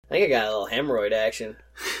I think I got a little hemorrhoid action.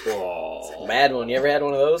 Whoa. It's a bad one. You ever had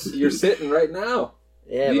one of those? You're sitting right now.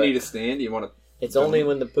 Yeah, you need to stand. You want to? It's only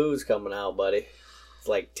when the poo's coming out, buddy. It's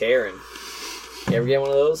like tearing. You ever get one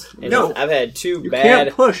of those? And no. I've had two you bad...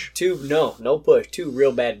 can't push. No push. 2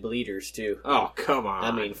 real bad bleeders, too. Oh, come on.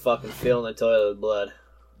 I mean, fucking filling the toilet with blood.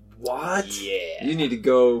 What? Yeah. You need to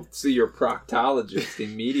go see your proctologist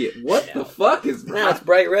immediately. What the fuck is that? No, it's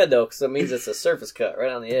bright red, though, because that means it's a surface cut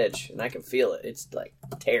right on the edge, and I can feel it. It's, like,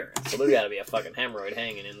 tearing. So there's got to be a fucking hemorrhoid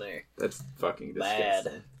hanging in there. That's fucking Bad.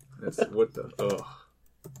 disgusting. That's what the... Ugh.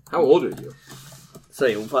 How old are you? So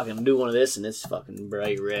you fucking do one of this, and it's fucking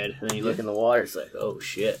bright red. And then you look in the water, it's like, oh,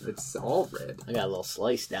 shit. It's all red. I got a little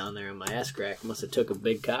slice down there in my ass crack. Must have took a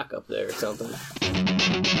big cock up there or something.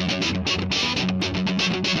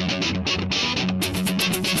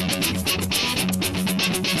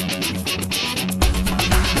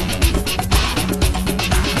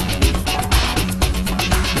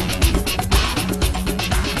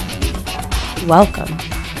 Welcome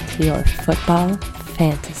to your football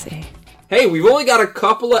fantasy. Hey, we've only got a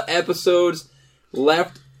couple of episodes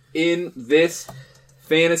left in this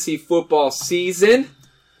fantasy football season.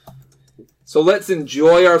 So let's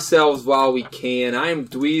enjoy ourselves while we can. I am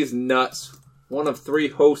Dweez Nuts, one of 3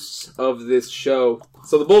 hosts of this show.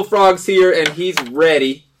 So the Bullfrog's here, and he's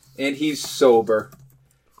ready, and he's sober.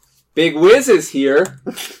 Big Wiz is here.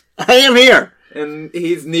 I am here. And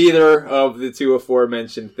he's neither of the 2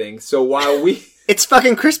 aforementioned things. So while we... It's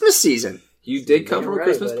fucking Christmas season. You did come from a right,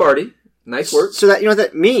 Christmas buddy. party. Nice work. So that, you know what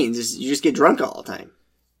that means is you just get drunk all the time.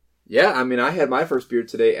 Yeah, I mean, I had my first beer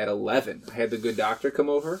today at 11. I had the good doctor come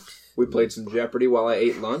over. We played some Jeopardy while I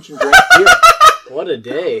ate lunch and drank beer. What a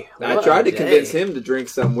day. I tried to convince him to drink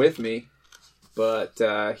some with me,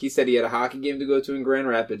 but he said he had a hockey game to go to in Grand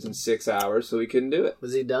Rapids in 6 hours, so he couldn't do it.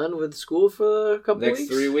 Was he done with school for a couple Next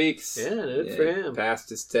weeks? 3 weeks. Yeah, dude, for him. He passed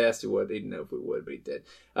his test. He didn't know if we would, but he did.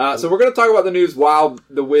 So we're going to talk about the news while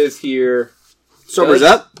the Wiz here Sobers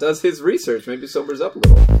up. does his research. Maybe sobers up a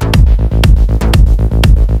little.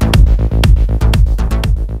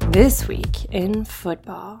 This week in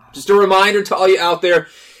football. Just a reminder to all you out there,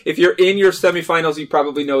 if you're in your semifinals, you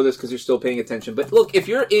probably know this because you're still paying attention. But look, if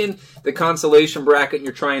you're in the consolation bracket and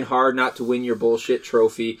you're trying hard not to win your bullshit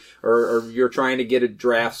trophy or you're trying to get a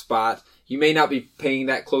draft spot, you may not be paying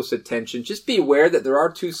that close attention. Just be aware that there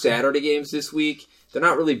are 2 Saturday games this week. They're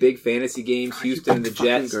not really big fantasy games. Houston and the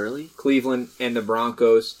Jets, Cleveland and the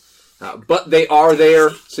Broncos. But they are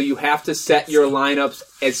there, so you have to set your lineups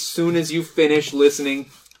as soon as you finish listening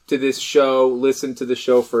to this show. Listen to the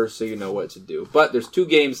show first so you know what to do. But there's 2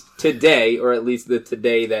 games today, or at least the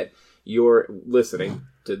today that you're listening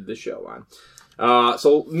to the show on.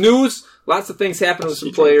 So news, lots of things happening with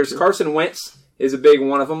some players. Carson Wentz is a big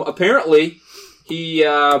one of them. Apparently, he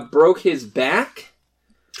broke his back.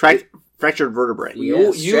 Fractured vertebrae.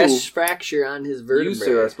 Stress fracture on his vertebrae. You,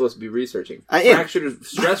 sir, are supposed to be researching. I am.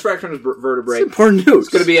 Stress fracture on his vertebrae. It's important news. It's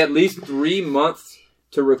going to be at least 3 months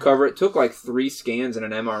to recover. It took like 3 scans and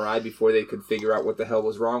an MRI before they could figure out what the hell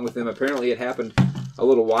was wrong with him. Apparently it happened a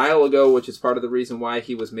little while ago, which is part of the reason why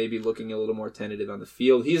he was maybe looking a little more tentative on the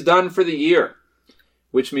field. He's done for the year,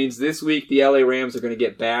 which means this week the LA Rams are going to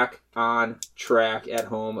get back on track at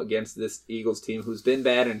home against this Eagles team who's been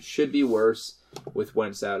bad and should be worse with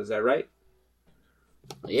Wentz out. Is that right?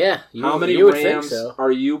 Yeah. How many you would think Rams so.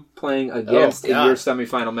 are you playing against in God. your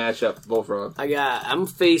semifinal matchup, Bullfrog? I'm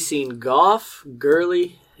facing Goff,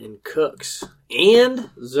 Gurley, and Cooks. And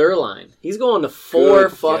Zerline. He's going to 4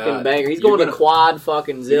 Good fucking God. bangers. He's You're going to quad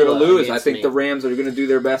fucking You're Zilla. going to lose. I against think me. the Rams are going to do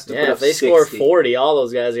their best to put Yeah, up if they 60. score 40, all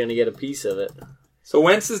those guys are going to get a piece of it. So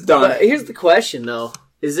Wentz is done. But here's the question, though.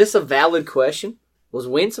 Is this a valid question? Was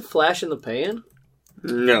Wentz a flash in the pan?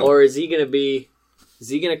 No. Or is he going to be... Is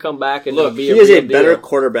he going to come back and Look, be He a is real a better deal?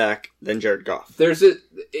 quarterback than Jared Goff.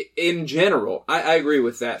 In general, I agree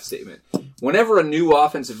with that statement. Whenever a new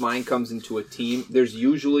offensive mind comes into a team, there's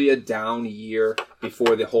usually a down year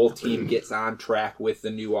before the whole team gets on track with the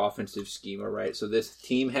new offensive schema, right? So this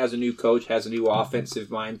team has a new coach, has a new offensive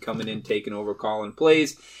mind coming in, taking over, calling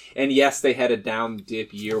plays. And yes, they had a down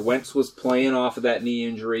dip year. Wentz was playing off of that knee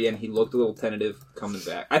injury, and he looked a little tentative coming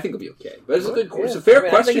back. I think he'll be okay. But it's a good question. It's a fair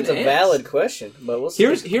question. I think it's a valid question, but we'll see.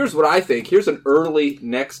 Here's what I think. Here's an early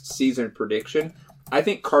next season prediction. I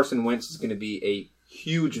think Carson Wentz is going to be a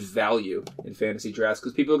huge value in fantasy drafts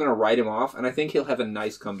because people are going to write him off, and I think he'll have a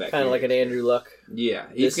nice comeback. Kind of like an Andrew Luck. Yeah,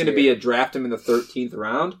 he's going to be draft him in the 13th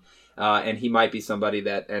round, and he might be somebody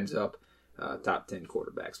that ends up top 10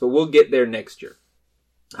 quarterbacks. But we'll get there next year.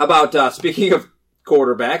 How about, speaking of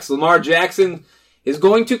quarterbacks, Lamar Jackson is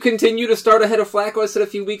going to continue to start ahead of Flacco. I said a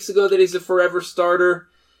few weeks ago that he's a forever starter.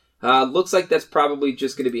 Looks like that's probably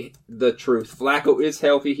just going to be the truth. Flacco is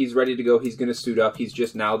healthy. He's ready to go. He's going to suit up. He's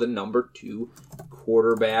just now the number 2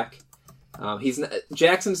 quarterback.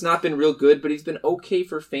 Jackson's not been real good, but he's been okay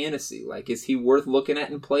for fantasy. Like, is he worth looking at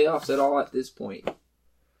in playoffs at all at this point?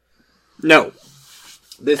 No.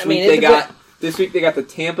 This week they got the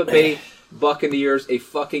Tampa Bay Buccaneers, a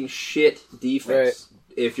fucking shit defense.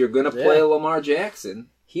 Right. If you're going to play Lamar Jackson,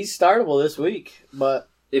 he's startable this week, but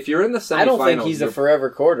if you're in the semifinals, I don't think he's a forever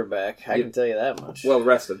quarterback. I can tell you that much. Well,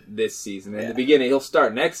 rest of this season. In the beginning, he'll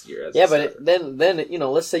start next year. But then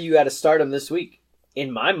let's say you got to start him this week.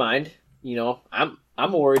 In my mind,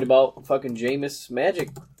 I'm worried about fucking Jameis Magic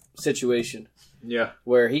situation. Yeah,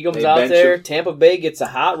 where he comes out there, Tampa Bay gets a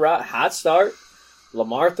hot start.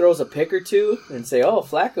 Lamar throws a pick or two and say, "Oh,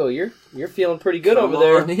 Flacco, you're feeling pretty good over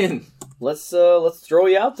there. In. Let's throw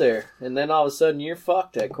you out there." And then all of a sudden you're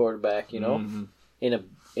fucked at quarterback, in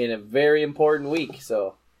a very important week.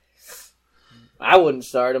 So I wouldn't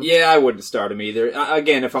start him. Yeah, I wouldn't start him either.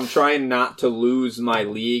 Again, if I'm trying not to lose my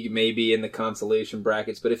league, maybe in the consolation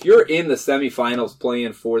brackets. But if you're in the semifinals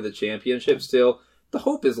playing for the championship still, the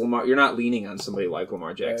hope is Lamar. You're not leaning on somebody like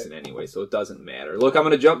Lamar Jackson anyway, so it doesn't matter. Look, I'm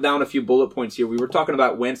going to jump down a few bullet points here. We were talking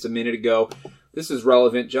about Wentz a minute ago. This is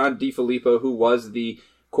relevant. John DeFilippo, who was the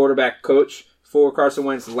quarterback coach for Carson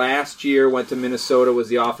Wentz last year, went to Minnesota, was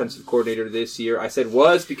the offensive coordinator this year. I said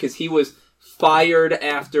was because he was fired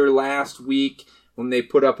after last week when they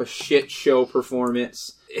put up a shit show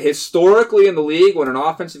performance. Historically in the league, when an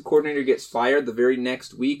offensive coordinator gets fired, the very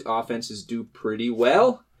next week, offenses do pretty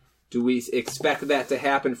well. Do we expect that to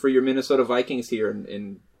happen for your Minnesota Vikings here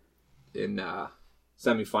in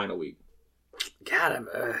semifinal week? God,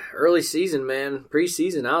 early season, man.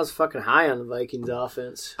 Preseason, I was fucking high on the Vikings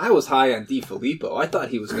offense. I was high on DeFilippo. I thought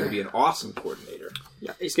he was going to be an awesome coordinator.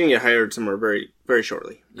 Yeah, he's going to get hired somewhere very, very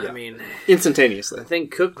shortly. Yeah. I mean, instantaneously. I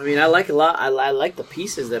think Cook. I mean, I like a lot. I like the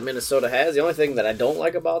pieces that Minnesota has. The only thing that I don't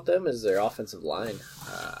like about them is their offensive line.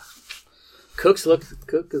 Cook has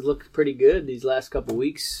looked pretty good these last couple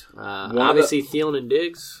weeks. Obviously, Thielen and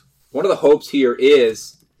Diggs. One of the hopes here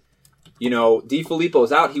is,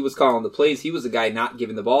 DeFilippo's out. He was calling the plays. He was the guy not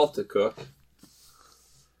giving the ball to Cook.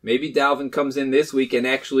 Maybe Dalvin comes in this week and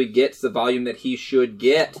actually gets the volume that he should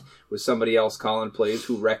get with somebody else calling plays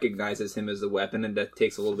who recognizes him as the weapon and that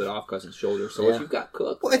takes a little bit off Cousins' shoulder. So if you've got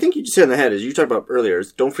Cook. Well, I think you just hit on the head, as you talked about earlier,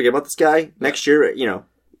 is don't forget about this guy. Next year,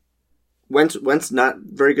 Wentz not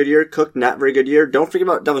very good year, Cook not very good year. Don't forget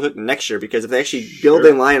about Dalvin Cook next year, because if they actually build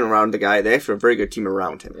a line around the guy, they actually have a very good team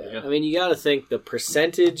around him. Yeah. I mean, you got to think the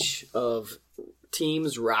percentage of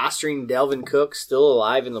teams rostering Dalvin Cook still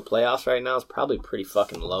alive in the playoffs right now is probably pretty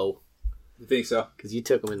fucking low. You think so? Because you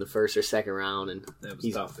took him in the first or second round, and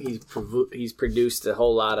tough. he's produced a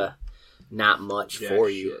whole lot of not much for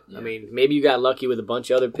you. Shit, yeah. I mean, maybe you got lucky with a bunch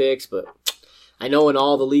of other picks, but I know in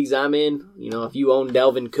all the leagues I'm in, if you own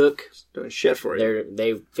Dalvin Cook, doing shit for you.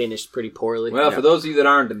 They finished pretty poorly. Well, for those of you that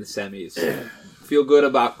aren't in the semis, feel good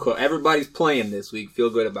about Cook. Everybody's playing this week. Feel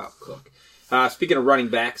good about Cook. Speaking of running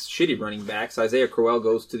backs, shitty running backs, Isaiah Crowell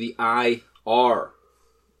goes to the IR.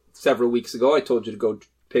 Several weeks ago, I told you to go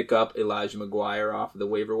pick up Elijah McGuire off of the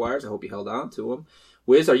waiver wires. I hope you held on to him.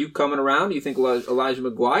 Wiz, are you coming around? Do you think Elijah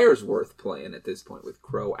McGuire's worth playing at this point with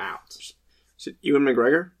Crow out? Is it Ewan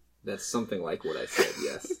McGregor? That's something like what I said,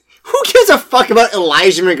 yes. Who gives a fuck about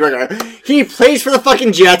Elijah McGregor? He plays for the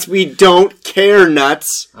fucking Jets. We don't care,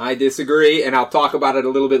 nuts. I disagree, and I'll talk about it a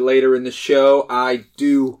little bit later in the show. I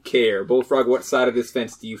do care. Bullfrog, what side of this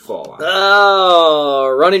fence do you fall on?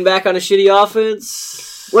 Oh, running back on a shitty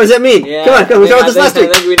offense? What does that mean? Yeah, Come on, we talked about this last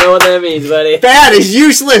week. I think we know what that means, buddy. Bad is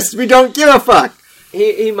useless. We don't give a fuck.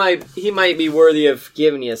 He might be worthy of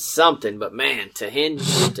giving you something, but man, to hinge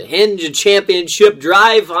a championship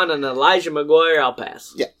drive on an Elijah McGuire, I'll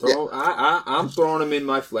pass. Yeah. I'm throwing him in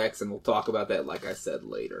my flex, and we'll talk about that, like I said,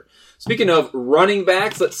 later. Speaking of running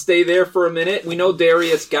backs, let's stay there for a minute. We know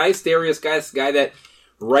Darius Geis. Darius Geis, the guy that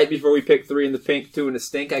right before we picked 3 in the pink, 2 in the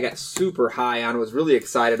stink, I got super high on, was really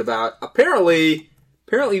excited about. Apparently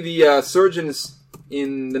the surgeons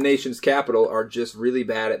in the nation's capital are just really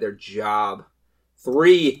bad at their job.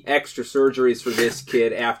 3 extra surgeries for this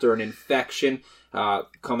kid after an infection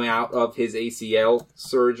coming out of his ACL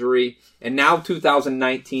surgery. And now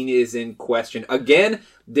 2019 is in question. Again,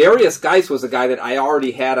 Darius Geis was a guy that I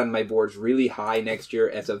already had on my boards really high next year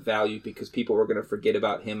as a value because people were going to forget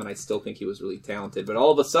about him, and I still think he was really talented. But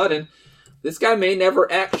all of a sudden, this guy may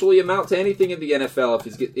never actually amount to anything in the NFL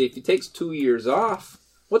if he takes 2 years off.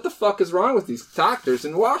 What the fuck is wrong with these doctors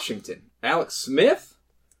in Washington? Alex Smith?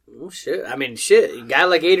 Oh, shit. I mean, shit. A guy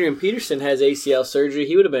like Adrian Peterson has ACL surgery.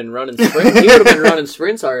 He would have been running sprints. He would have been running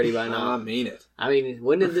sprints already by now. I mean it. I mean,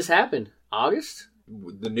 when did this happen? August?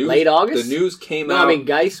 The news, late August? The news came No, out. I mean,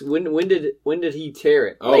 Geis, when did he tear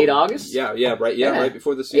it? Late August? Right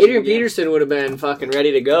before the season. Adrian Peterson would have been fucking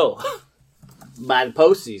ready to go by the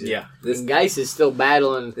postseason. Yeah. And Geis is still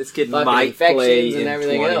battling This kid fucking might play infections and in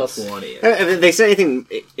everything else. 2020. Have they said anything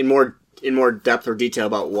in more depth or detail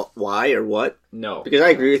about why or what? No. Because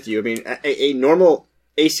I agree with you. I mean, a normal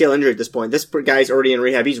ACL injury at this point, this guy's already in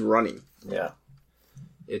rehab. He's running. Yeah.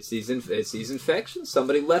 It's these infections.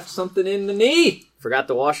 Somebody left something in the knee. Forgot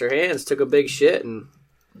to wash their hands, took a big shit, and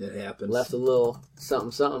It happens. left a little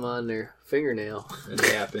something on their fingernail. It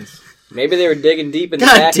happens. Maybe they were digging deep in the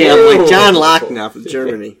God back. damn, like John Locke now from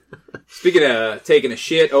Germany. Speaking of taking a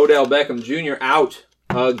shit, Odell Beckham Jr. out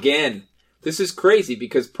again. This is crazy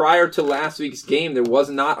because prior to last week's game, there was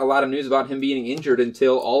not a lot of news about him being injured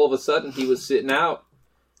until all of a sudden he was sitting out.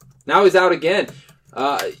 Now he's out again.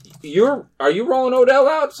 Are you rolling Odell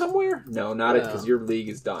out somewhere? No, not it because your league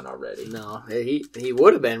is done already. No, he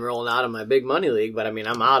would have been rolling out of my big money league, but I mean,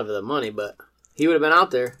 I'm out of the money, but he would have been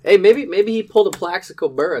out there. Hey, maybe he pulled a Plaxico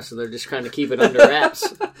Burress and they're just trying to keep it under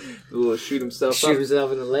wraps. A little shoot himself Shoot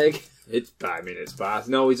himself in the leg. It's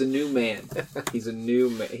possible. No, he's a new man. He's a new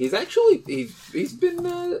man. He's actually he's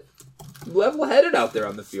been level-headed out there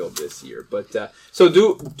on the field this year. But so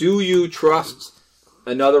do you trust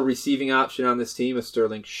another receiving option on this team of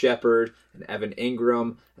Sterling Shepard and Evan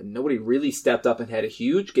Ingram? And nobody really stepped up and had a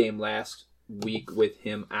huge game last week with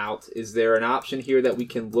him out. Is there an option here that we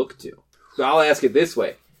can look to? So I'll ask it this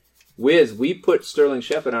way. Wiz, we put Sterling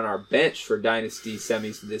Shepard on our bench for Dynasty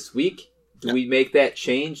semis this week. Do we make that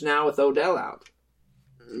change now with Odell out?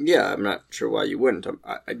 Yeah, I'm not sure why you wouldn't.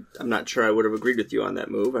 I'm not sure I would have agreed with you on that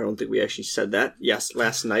move. I don't think we actually said that. Yes,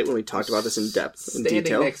 last night when we talked about this in depth, in detail.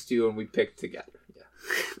 Standing next to you and we picked together.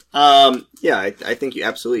 I think you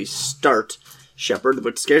absolutely start Shepard.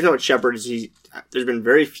 What scares me about Shepard is there's been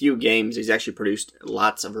very few games he's actually produced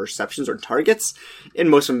lots of receptions or targets, and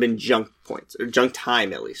most of them have been junk points, or junk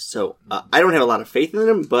time at least. So I don't have a lot of faith in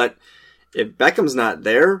him, but if Beckham's not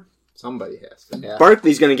there, somebody has to. Yeah.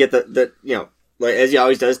 Barkley's going to get the like as he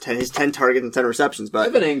always does, his 10 targets and 10 receptions. But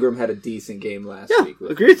Evan Ingram had a decent game last week.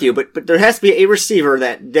 I agree with you, but there has to be a receiver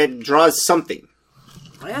that draws something.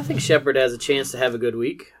 I think Shepard has a chance to have a good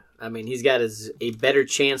week. I mean, he's got a better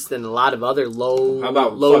chance than a lot of other How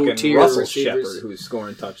about low fucking tier Russell receivers. Shepard, who's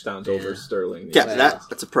scoring touchdowns over Sterling? Yeah,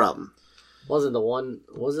 that's a problem. Wasn't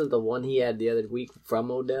the one he had the other week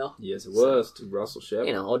from Odell? Yes, it was to Russell Shepard.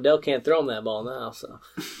 You know, Odell can't throw him that ball now. So,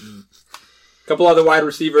 a couple other wide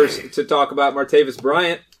receivers to talk about. Martavis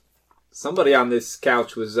Bryant. Somebody on this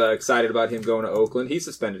couch was excited about him going to Oakland. He's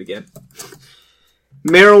suspended again.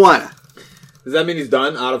 Marijuana. Does that mean he's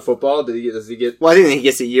done out of football? Does he get? Well, I think he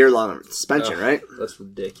gets a year-long suspension, right? That's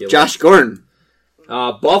ridiculous. Josh Gordon.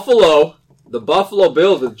 Buffalo. The Buffalo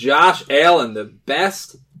Bills with Josh Allen, the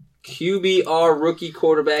best QBR rookie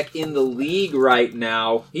quarterback in the league right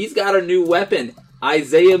now. He's got a new weapon.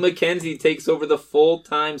 Isaiah McKenzie takes over the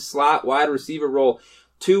full-time slot wide receiver role.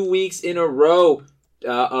 2 weeks in a row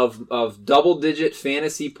of double-digit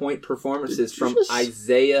fantasy point performances from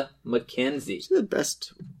Isaiah McKenzie. Is he the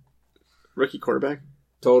best rookie quarterback?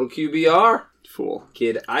 Total QBR. Fool.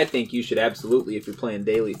 Kid, I think you should absolutely, if you're playing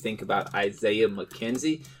daily, think about Isaiah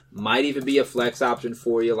McKenzie. Might even be a flex option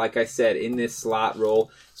for you, like I said, in this slot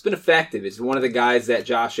role. It's been effective. It's one of the guys that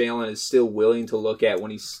Josh Allen is still willing to look at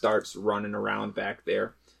when he starts running around back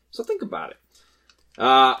there. So think about it.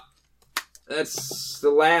 That's the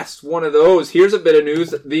last one of those. Here's a bit of news.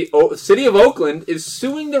 The city of Oakland is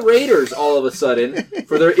suing the Raiders all of a sudden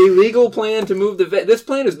for their illegal plan to move the vet. This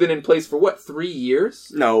plan has been in place for, 3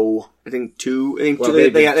 years? No, I think 2. I think Well, 2.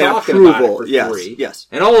 they've been They got talking approval. about it for Yes, 3. yes.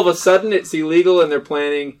 And all of a sudden it's illegal and they're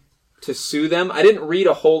planning to sue them. I didn't read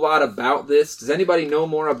a whole lot about this. Does anybody know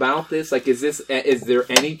more about this? Like, is there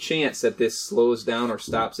any chance that this slows down or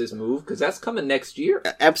stops this move? Because that's coming next year.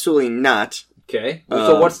 Absolutely not. Okay.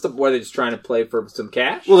 So what are they just trying to play for some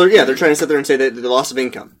cash? Well, they're trying to sit there and say that the loss of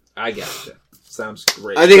income. I gotcha. Sounds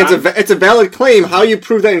great. I think it's a valid claim. How you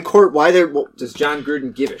prove that in court? Why they're Does John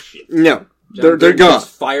Gruden give a shit? no? John They're Gruden gone.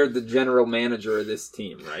 just fired the general manager of this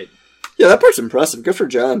team, right? Yeah, that part's impressive. Good for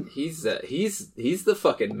John. He's the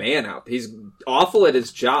fucking man out. He's awful at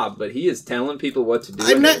his job, but he is telling people what to do.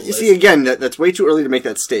 I'm not. You see, again, that's way too early to make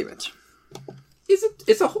that statement.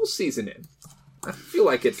 It's a whole season in. I feel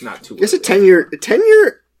like it's not too. It's a early.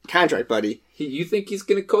 10-year contract, buddy. You think he's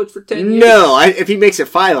going to coach for 10 years? No, if he makes it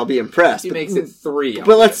 5, I'll be impressed. He makes it 3.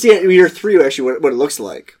 But let's see at year 3 actually what it looks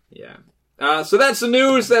like. Yeah. So that's the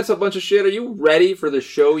news. That's a bunch of shit. Are you ready for the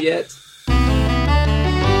show yet?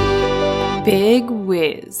 Big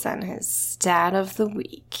Wiz on his stat of the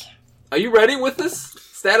week. Are you ready with this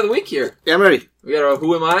stat of the week here? Yeah, I'm ready. We got our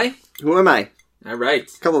Who Am I? Who am I? All right.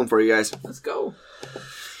 A couple of them for you guys. Let's go.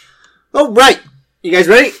 All right. You guys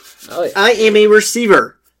ready? Oh, yeah. I am a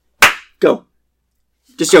receiver. Go.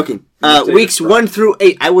 Just joking. Weeks 1 through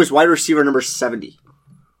 8, I was wide receiver number 70.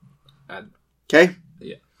 Okay?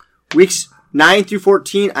 Yeah. Weeks 9 through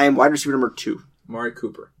 14, I am wide receiver number 2. Amari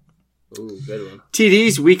Cooper. Ooh, good one.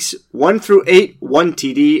 TDs, weeks 1 through 8, 1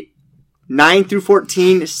 TD. 9 through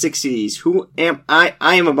 14, 6 TDs. Who am I?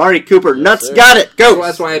 I am Amari Cooper. Nuts, sir. got it. Go. Well,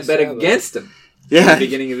 that's why I bet against him. Yeah. At the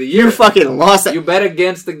beginning of the year. You fucking lost it. You bet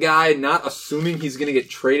against the guy not assuming he's going to get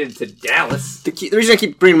traded to Dallas. The reason I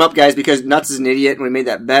keep bringing him up, guys, because Nuts is an idiot and we made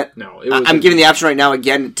that bet. No, it was I'm giving the option right now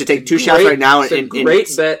again to take 2 shots right now. It's a great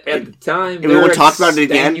bet at the time. And we won't talk about it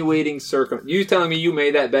again. Extenuating You telling me you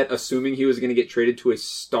made that bet assuming he was going to get traded to a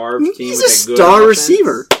starved team He's with a good star offense?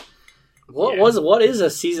 receiver. What is a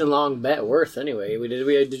season long bet worth anyway?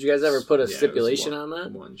 Did you guys ever put a stipulation on that?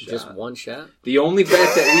 One shot. Just one shot. The only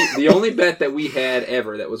bet that we had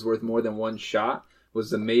ever that was worth more than one shot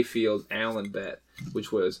was the Mayfield Allen bet,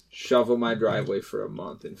 which was shovel my driveway for a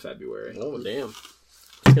month in February. Oh damn!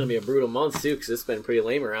 It's gonna be a brutal month too because it's been pretty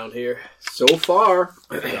lame around here. So far,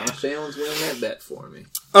 Josh Allen's winning that bet for me.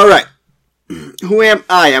 All right. Who am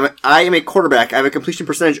I? I am a quarterback. I have a completion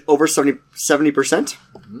percentage over 70%.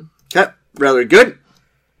 Mm-hmm. Okay. Rather good.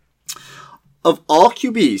 Of all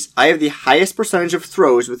QBs, I have the highest percentage of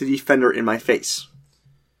throws with a defender in my face.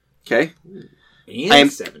 Okay? And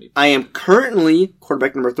 70%. I am currently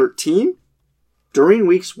quarterback number 13. During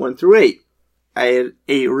weeks 1 through 8, I had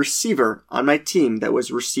a receiver on my team that was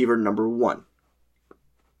receiver number 1.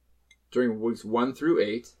 During weeks 1 through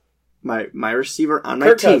 8. My receiver on my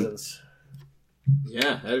Kirk team. Cousins.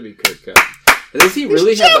 Yeah, that'd be Kirk Cousins. Does he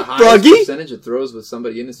really have the highest Bruggy? percentage of throws with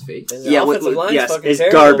somebody in his face? And Yeah, offensive line's yes, fucking it's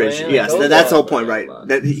terrible, garbage. man. Yes, Go that's the whole for it. point, right?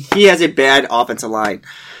 That he has a bad offensive line.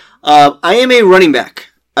 I am a running back.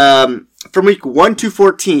 From week 1 to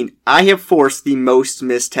 14, I have forced the most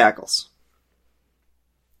missed tackles.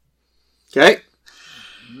 Okay?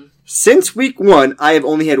 Since week 1, I have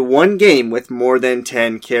only had one game with more than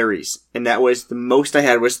 10 carries, and that was the most I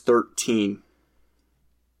had was 13.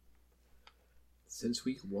 Since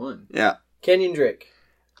week 1. Yeah. Kenyon Drake.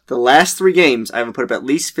 The last 3 games, I have put up at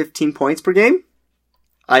least 15 points per game.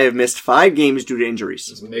 I have missed 5 games due to injuries.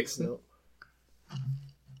 Just Mixon. Nope.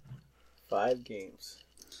 5 games.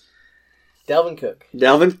 Dalvin Cook.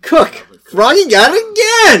 Dalvin Cook. Froggy got it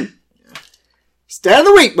again! Stat of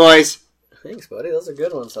the week, boys. Thanks, buddy. Those are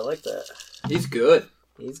good ones. I like that. He's good.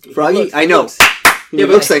 He's good. Froggy, I know. He Yeah,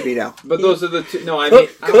 but- looks like me now. But those are the two. No, I mean,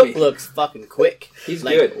 Cook looks fucking quick. He's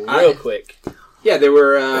like, good. Real quick. Yeah, there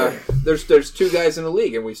were. There's 2 guys in the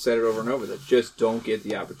league, and we've said it over and over that just don't get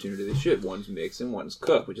the opportunity they should. One's Mixon, one's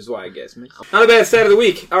Cook, which is why I guess Mixon. Not a bad stat of the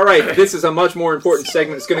week. All right, this is a much more important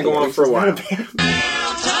segment. It's going to go on for a while.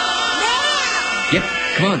 Yep,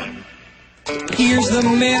 come on. Here's the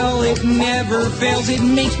mail, it never fails. It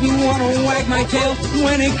makes me want to wag my tail.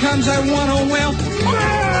 When it comes, I want to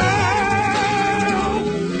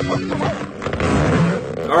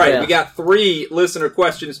All right, Yeah. we got 3 listener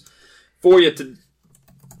questions for you to.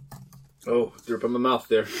 Oh, drip in my mouth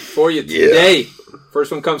there. For you today.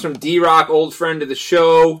 First one comes from D-Rock, old friend of the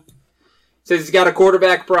show. Says he's got a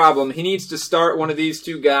quarterback problem. He needs to start one of these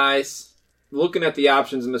 2 guys. Looking at the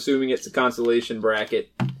options, I'm assuming it's a consolation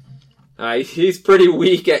bracket. He's pretty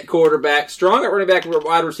weak at quarterback. Strong at running back and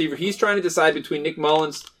wide receiver. He's trying to decide between Nick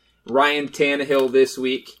Mullins, Ryan Tannehill this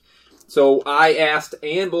week. So I asked,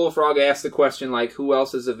 and Bullfrog asked the question, like, who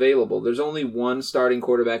else is available? There's only one starting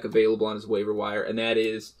quarterback available on his waiver wire, and that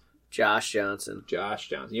is Josh Johnson. Josh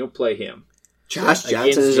Johnson. You'll play him. Josh Johnson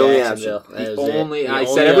Against is the only option. Jacksonville. That is Only it. The I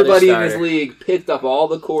only said other everybody in starter. this league picked up all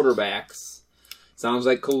the quarterbacks. Sounds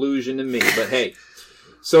like collusion to me, but hey.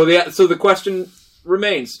 So the question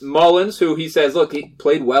remains. Mullins, who he says, look, he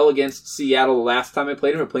played well against Seattle the last time I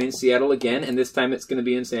played him. I played in Seattle again, and this time it's going to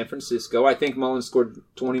be in San Francisco. I think Mullins scored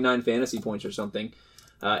 29 fantasy points or something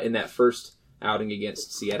in that first outing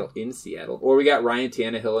against Seattle in Seattle. Or we got Ryan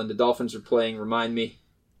Tannehill, and the Dolphins are playing, remind me,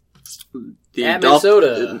 At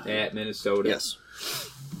Minnesota. at Minnesota. Yes.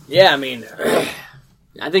 Yeah, I mean,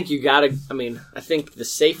 I think you gotta. I mean, I think the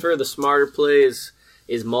safer, the smarter play is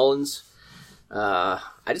Mullins.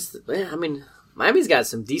 Miami's got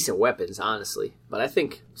some decent weapons, honestly, but I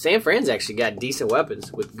think San Fran's actually got decent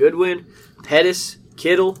weapons with Goodwin, Pettis,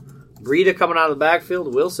 Kittle, Breida coming out of the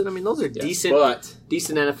backfield, Wilson. I mean, those are decent But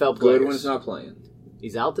NFL players. Goodwin's not playing.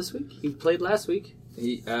 He's out this week. He played last week.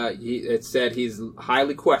 It said he's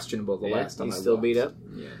highly questionable last time he's I still looked. beat up.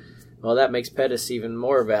 Yeah. Well, that makes Pettis even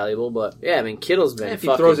more valuable, but yeah, I mean, Kittle's been If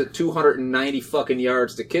he throws it 290 fucking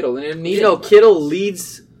yards to Kittle, then it needs Kittle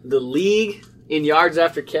leads the league in yards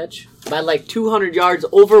after catch by like 200 yards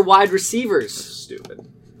over wide receivers. Stupid.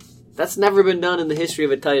 That's never been done in the history of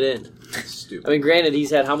a tight end. That's stupid. I mean, granted, he's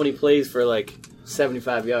had how many plays for like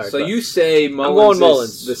 75 yards? So you say Mullins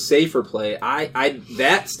is the safer play.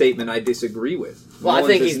 That statement I disagree with. Well, Mullins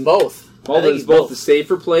I think he's both. Mullins is both the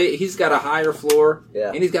safer play. He's got a higher floor,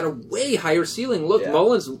 yeah, and he's got a way higher ceiling. Look,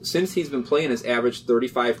 Mullins, since he's been playing, has averaged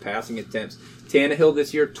 35 passing attempts. Tannehill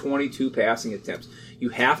this year, 22 passing attempts. You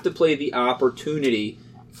have to play the opportunity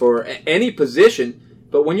for any position,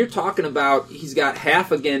 but when you're talking about he's got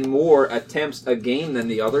half again more attempts a game than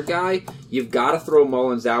the other guy, you've got to throw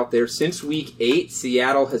Mullins out there. Since week 8,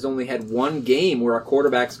 Seattle has only had one game where a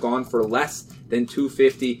quarterback's gone for less than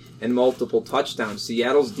 250 and multiple touchdowns.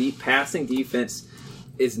 Seattle's deep passing defense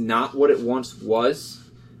is not what it once was.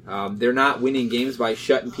 They're not winning games by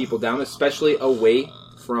shutting people down, especially away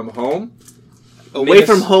from home. Away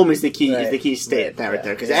from home is the key. Is the key state right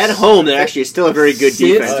there, because at home they're actually still a very good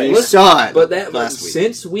defense. You saw it, but last week.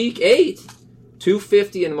 Since week 8,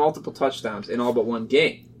 250 and multiple touchdowns in all but one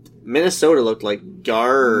game. Minnesota looked like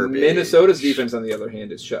garbage. Minnesota's defense, on the other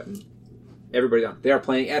hand, is shutting everybody down. They are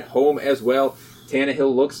playing at home as well.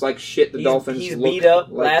 Tannehill looks like shit. The Dolphins he's look beat up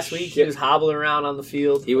like last week. Shit. He was hobbling around on the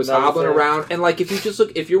field. He was hobbling around, and like if you just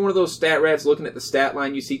look, if you're one of those stat rats looking at the stat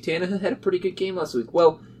line, you see Tannehill had a pretty good game last week.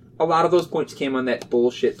 Well, a lot of those points came on that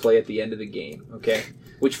bullshit play at the end of the game. Okay,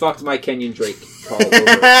 which fucked my Kenyon Drake call over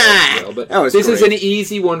as well. But this is an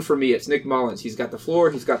easy one for me. It's Nick Mullins. He's got the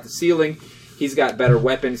floor. He's got the ceiling. He's got better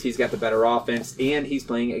weapons. He's got the better offense, and he's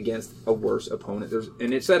playing against a worse opponent.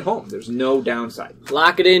 And it's at home. There's no downside.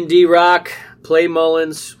 Lock it in, D-Rock. Play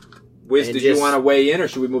Mullins. Wiz, did you want to weigh in, or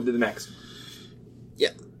should we move to the next? Yeah,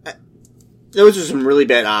 those are some really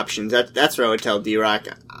bad options. That's what I would tell D-Rock.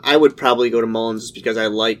 I would probably go to Mullins just because I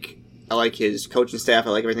like his coaching staff.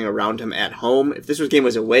 I like everything around him at home. If this game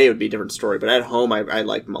was away, it would be a different story. But at home, I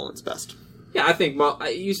like Mullins best. Yeah, I think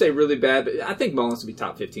you say really bad, but I think Mullins will be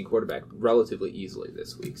top 15 quarterback relatively easily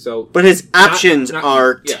this week. So, but his options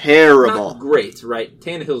are terrible. Not great, right?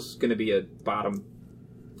 Tannehill's going to be a bottom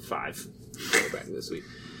 5 quarterback this week.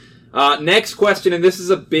 Next question, and this is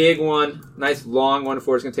a big one, nice long one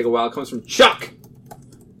for us. It's going to take a while. It comes from Chuck,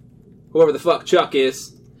 whoever the fuck Chuck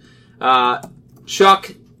is.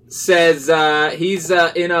 Chuck says he's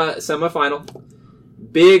in a semifinal.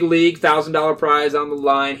 Big league, $1,000 prize on the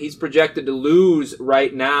line. He's projected to lose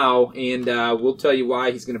right now, and we'll tell you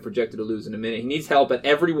why he's going to project to lose in a minute. He needs help at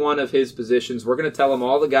every one of his positions. We're going to tell him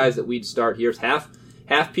all the guys that we'd start. Here's half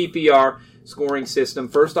PPR scoring system.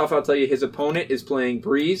 First off, I'll tell you his opponent is playing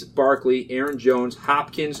Breeze, Barkley, Aaron Jones,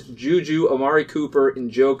 Hopkins, Juju, Amari Cooper,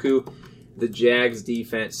 Njoku, the Jags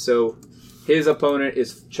defense. So his opponent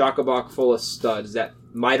is chock-a-block full of studs. That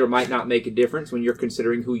might or might not make a difference when you're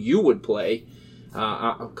considering who you would play.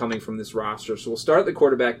 Coming from this roster. So we'll start at the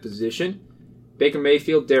quarterback position. Baker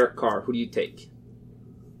Mayfield, Derek Carr. Who do you take?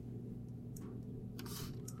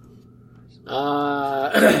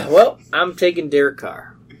 Well, I'm taking Derek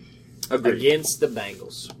Carr. Agreed. Against the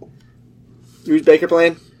Bengals. Who's Baker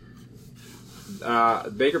playing?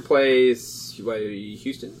 Baker plays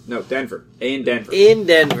Houston? No, Denver. In Denver. In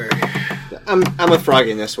Denver. I'm with Frog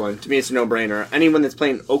in this one. To me, it's a no-brainer. Anyone that's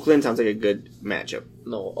playing Oakland sounds like a good matchup.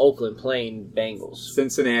 No, Oakland playing Bengals.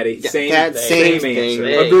 Cincinnati. Yeah, same thing. answer.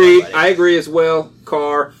 Agreed. I agree as well.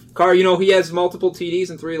 Carr, he has multiple TDs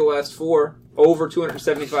in 3 of the last 4. Over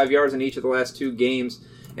 275 yards in each of the last 2 games.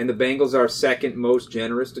 And the Bengals are second most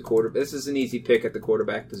generous to quarterback. This is an easy pick at the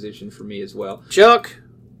quarterback position for me as well. Chuck,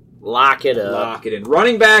 lock it up. Lock it in.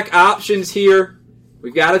 Running back options here.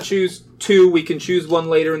 We've got to choose 2. We can choose one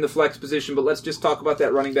later in the flex position, but let's just talk about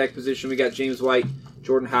that running back position. We got James White,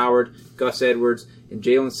 Jordan Howard, Gus Edwards, and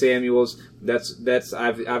Jalen Samuels. That's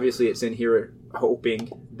obviously it's in here hoping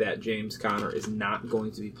that James Conner is not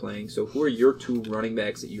going to be playing. So who are your 2 running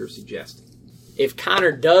backs that you're suggesting? If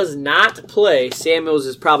Conner does not play, Samuels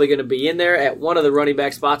is probably going to be in there at one of the running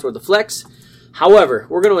back spots or the flex. However,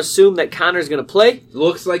 we're going to assume that Conner's going to play.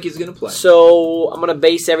 Looks like he's going to play. So I'm going to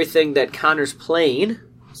base everything that Conner's playing.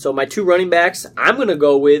 So my 2 running backs I'm going to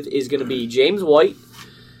go with is going to be James White,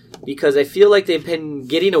 because I feel like they've been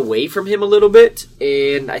getting away from him a little bit.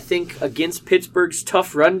 And I think against Pittsburgh's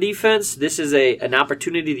tough run defense, this is an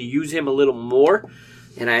opportunity to use him a little more.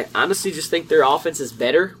 And I honestly just think their offense is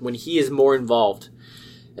better when he is more involved.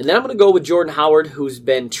 And then I'm going to go with Jordan Howard, who's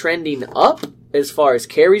been trending up as far as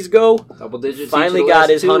carries go. Double digits. Finally got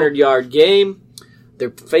his 100-yard game.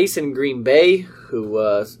 They're facing Green Bay,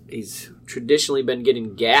 who he's traditionally been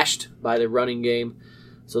getting gashed by the running game.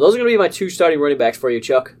 So those are going to be my 2 starting running backs for you,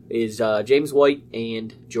 Chuck, is James White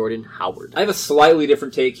and Jordan Howard. I have a slightly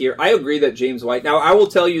different take here. I agree that James White... Now, I will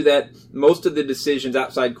tell you that most of the decisions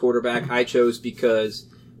outside quarterback I chose because,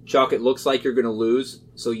 Chuck, it looks like you're going to lose,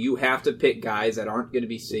 so you have to pick guys that aren't going to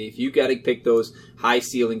be safe. You got to pick those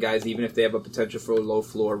high-ceiling guys, even if they have a potential for a low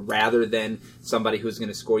floor, rather than somebody who's going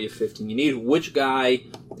to score you 15. You need which guy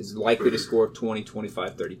is likely to score 20,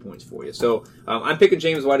 25, 30 points for you. So I'm picking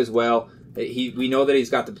James White as well. We know that he's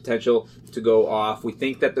got the potential to go off. We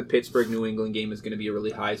think that the Pittsburgh-New England game is going to be a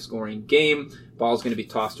really high-scoring game. Ball's going to be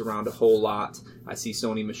tossed around a whole lot. I see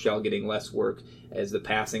Sony Michel getting less work as the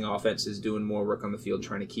passing offense is doing more work on the field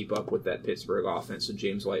trying to keep up with that Pittsburgh offense. So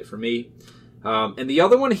James White for me. And the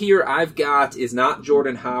other one here I've got is not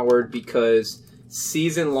Jordan Howard because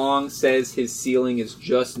season long says his ceiling is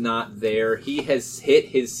just not there. He has hit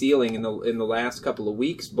his ceiling in the last couple of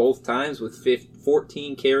weeks, both times with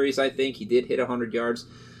 14 carries. I think he did hit 100 yards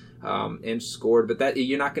and scored, but that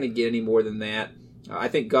you're not going to get any more than that. I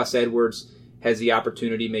think Gus Edwards has the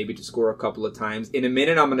opportunity maybe to score a couple of times. In a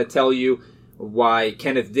minute, I'm going to tell you why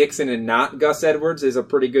Kenneth Dixon and not Gus Edwards is a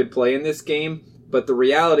pretty good play in this game. But the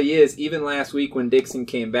reality is, even last week when Dixon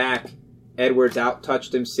came back, Edwards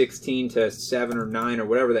out-touched him 16-7 or 9 or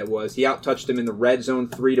whatever that was. He out-touched him in the red zone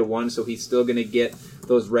 3-1, so he's still going to get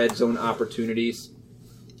those red zone opportunities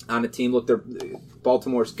on the team. Look,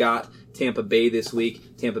 Baltimore's got Tampa Bay this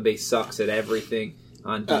week. Tampa Bay sucks at everything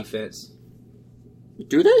on defense.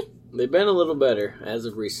 Do they? They've been a little better as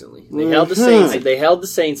of recently. They held the Saints. They held the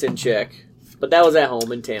Saints in check, but that was at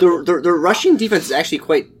home in Tampa. Their rushing defense is actually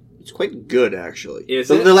quite good, actually. Is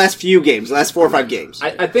the, it? The last few games, the last 4 or 5 games.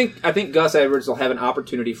 I think Gus Edwards will have an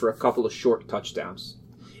opportunity for a couple of short touchdowns.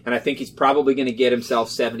 And I think he's probably going to get himself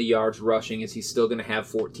 70 yards rushing as he's still going to have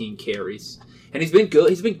 14 carries. And he's been good.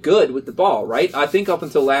 He's been good with the ball, right? I think up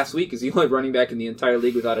until last week is the only running back in the entire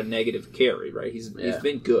league without a negative carry, right? He's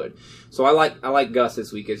been good. So I like Gus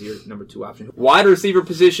this week as your number 2 option. Wide receiver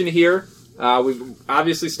position here. We've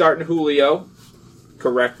obviously starting Julio.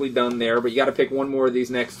 Correctly done there, but you got to pick one more of these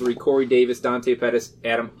next 3. Corey Davis, Dante Pettis,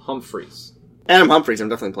 Adam Humphries. Adam Humphries, I'm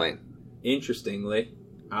definitely playing. Interestingly,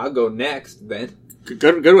 I'll go next then.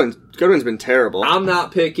 Goodwin's been terrible. I'm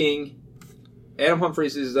not picking. Adam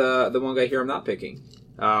Humphries is the one guy here I'm not picking.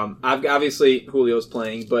 Obviously, Julio's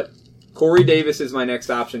playing, but Corey Davis is my next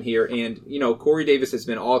option here. And, Corey Davis has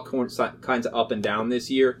been all kinds of up and down this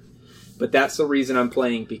year, but that's the reason I'm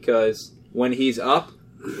playing because when he's up,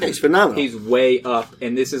 he's phenomenal. He's way up,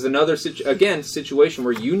 and this is another situation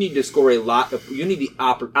where you need to score you need the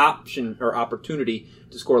option or opportunity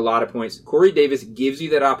to score a lot of points. Corey Davis gives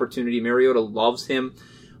you that opportunity. Mariota loves him,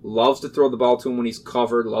 loves to throw the ball to him when he's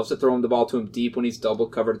covered, loves to throw the ball to him deep when he's double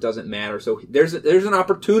covered. It doesn't matter. So there's an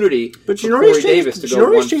opportunity for Corey Davis to go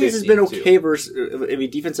 150. Janoris has been okay versus a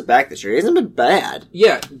defensive back this year. He hasn't been bad.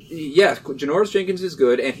 Yeah. Janoris Jenkins is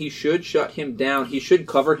good, and he should shut him down. He should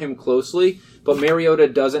cover him closely. But Mariota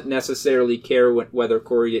doesn't necessarily care whether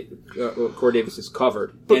Corey Davis is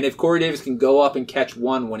covered. And if Corey Davis can go up and catch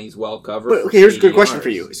one when he's well covered... But, okay, here's a good question for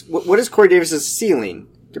you. What is Corey Davis' ceiling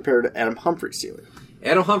compared to Adam Humphries' ceiling?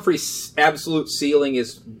 Adam Humphries' absolute ceiling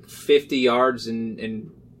is 50 yards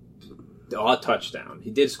and a touchdown. He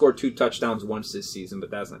did score 2 touchdowns once this season, but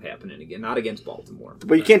that's not happening again. Not against Baltimore.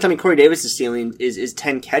 But you can't tell me Corey Davis' ceiling is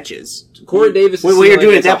 10 catches. Corey Davis' ceiling you're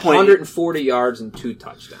doing is at that 140 yards and 2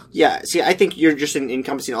 touchdowns. Yeah, see, I think you're just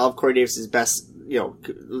encompassing all of Corey Davis' best,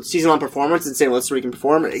 season-long performance and saying, let's see where he can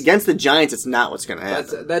perform. Against the Giants, it's not what's going to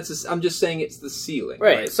happen. I'm just saying it's the ceiling.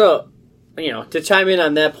 Right. So, to chime in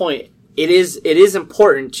on that point, it is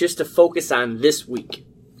important just to focus on this week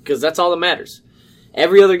because that's all that matters.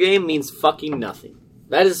 Every other game means fucking nothing.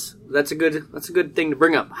 That's a good thing to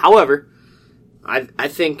bring up. However, I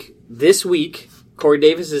think this week Corey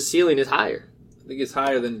Davis' ceiling is higher. I think it's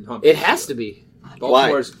higher than Humphries. It has to be.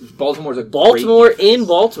 Baltimore's a Baltimore great in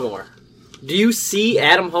Baltimore. Do you see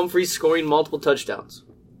Adam Humphries scoring multiple touchdowns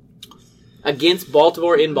against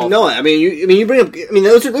Baltimore in Baltimore? No, you bring up.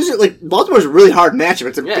 Those are like Baltimore's a really hard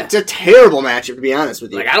matchup. It's a terrible matchup, to be honest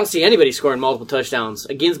with you. Like, I don't see anybody scoring multiple touchdowns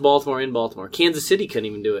against Baltimore in Baltimore. Kansas City couldn't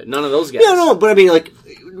even do it. None of those guys. No, but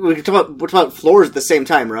we're talking about floors at the same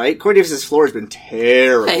time, right? Corey Davis' floor has been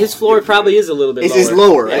terrible. Yeah, his floor probably is a little bit lower. It's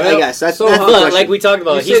lower, I guess. That's the question. Like we talked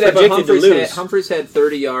about, he's projected to lose. Humphries had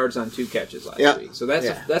 30 yards on 2 catches last week, so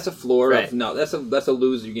that's a floor. Right. That's a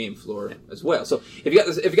lose your game floor as well. So if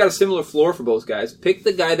you got a similar floor for both guys, pick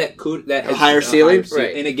the guy that has a higher ceiling,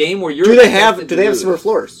 right? In a game where you're do they have similar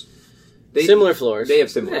floors? Similar floors. They have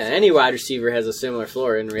similar floors. Any wide receiver has a similar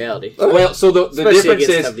floor in reality. Well, so the Especially difference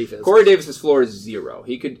against is Corey Davis's floor is 0.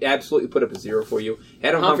 He could absolutely put up a 0 for you.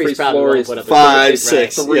 Adam Humphrey's probably floor won't is put up a 5,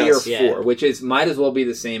 6, 3 or 4, Yeah. which is might as well be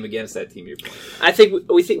the same against that team you're playing. I think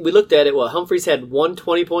we looked at it. Well, Humphreys had one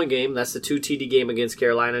 20-point game. That's the 2 TD game against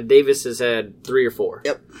Carolina. Davis has had 3 or 4.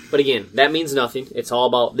 Yep. But again, that means nothing. It's all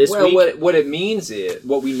about this Well, week. what it means is,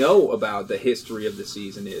 what we know about the history of the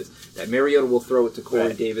season is that Mariota will throw it to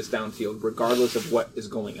Corey Davis downfield regardless of what is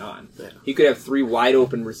going on. Yeah. He could have 3 wide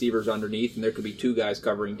open receivers underneath, and there could be 2 guys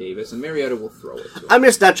covering Davis, and Mariota will throw it to him. I'm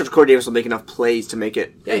just not sure if Corey Davis will make enough plays to make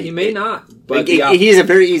it. Yeah, he may not. But He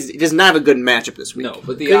does not have a good matchup this week. no,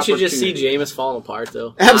 but the Couldn't you just see opportunity- Jameis falling apart,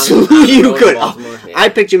 though? Absolutely, On the you road could. to Baltimore. Yeah. I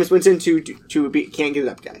picked Jameis Winston to beat can't get it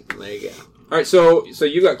up guy. There you go. All right, so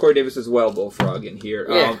you got Corey Davis as well, Bullfrog, in here.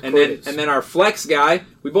 Yeah, and Corey then Davis. and then our flex guy,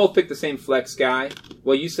 we both picked the same flex guy.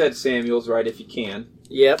 Well, you said Samuels, right? If you can.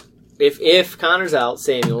 Yep. If Connor's out,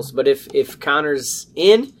 Samuels. But if Connor's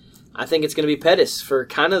in, I think it's going to be Pettis for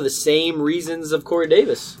kind of the same reasons of Corey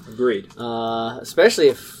Davis. Agreed. Especially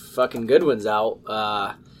if fucking Goodwin's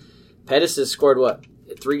out. Pettis has scored,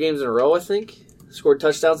 3 games in a row, I think? Scored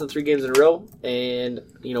touchdowns in 3 games in a row. And,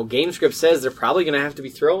 game script says they're probably going to have to be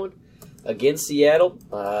throwing against Seattle.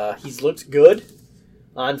 He's looked good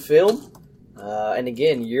on film. And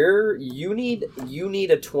again, you need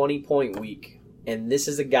a 20-point week. And this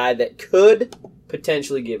is a guy that could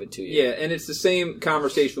potentially give it to you. Yeah, and it's the same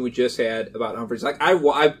conversation we just had about Humphreys. Like I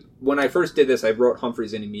when I first did this, I wrote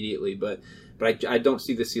Humphreys in immediately, but I don't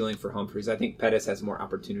see the ceiling for Humphreys. I think Pettis has more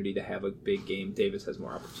opportunity to have a big game. Davis has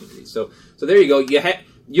more opportunity. So there you go.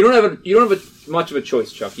 You don't have much of a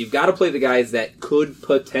choice, Chuck. You've got to play the guys that could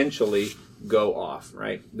potentially go off.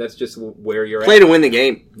 Right? That's just where you're Play at. to win the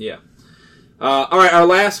game. Yeah. All right. Our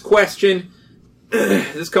last question.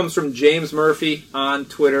 This comes from James Murphy on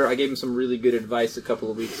Twitter. I gave him some really good advice a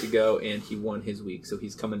couple of weeks ago, and he won his week, so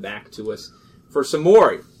he's coming back to us for some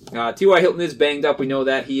more. T.Y. Hilton is banged up. We know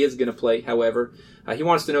that. He is going to play, however. He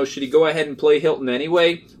wants to know, should he go ahead and play Hilton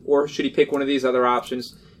anyway, or should he pick one of these other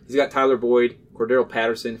options? He's got Tyler Boyd, Cordero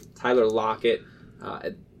Patterson, Tyler Lockett.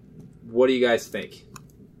 What do you guys think?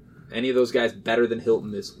 Any of those guys better than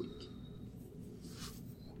Hilton this week?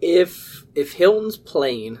 If Hilton's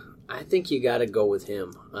playing, I think you got to go with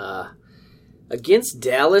him. Against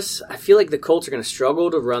Dallas, I feel like the Colts are going to struggle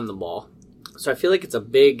to run the ball. So I feel like it's a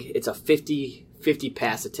 50-50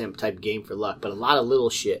 pass attempt type game for Luck, but a lot of little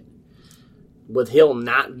shit. With Hilton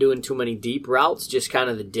not doing too many deep routes, just kind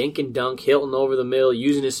of the dink and dunk, Hilton over the middle,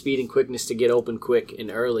 using his speed and quickness to get open quick and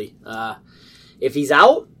early. If he's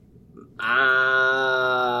out,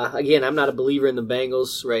 again, I'm not a believer in the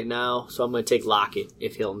Bengals right now, so I'm going to take Lockett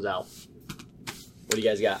if Hilton's out. What do you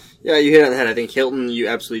guys got? Yeah, you hit it on the head. I think Hilton, you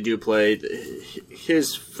absolutely do play.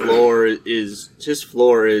 His floor is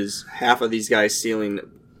half of these guys' ceiling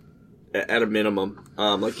at a minimum.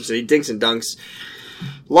 Like you said, he dinks and dunks.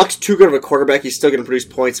 Luck's too good of a quarterback. He's still going to produce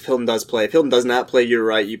points if Hilton does play. If Hilton does not play, you're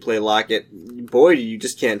right. You play Lockett. Boyd, you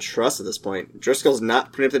just can't trust at this point. Driscoll's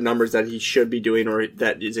not putting up the numbers that he should be doing or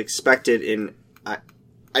that is expected. In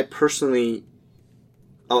I personally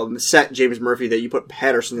set James Murphy that you put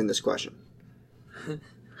Patterson in this question.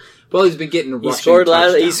 Well, he's been getting rushing He scored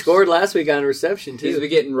touchdowns. last week on reception, too. He's been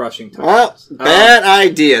getting rushing Well, touchdowns. bad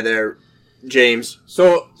idea there, James.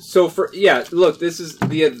 Look, this is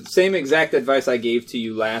the same exact advice I gave to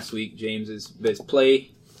you last week, James, is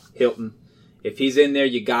play Hilton. If he's in there,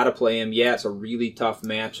 you got to play him. Yeah, it's a really tough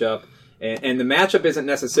matchup. And the matchup isn't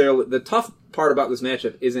necessarily... The tough part about this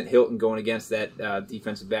matchup isn't Hilton going against that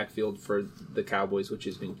defensive backfield for the Cowboys, which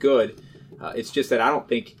has been good. It's just that I don't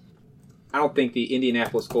think the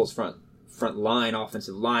Indianapolis Colts front line,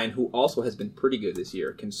 offensive line, who also has been pretty good this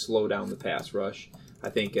year, can slow down the pass rush. I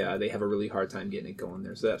think they have a really hard time getting it going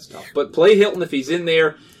there, so that's tough. But play Hilton if he's in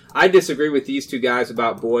there. I disagree with these two guys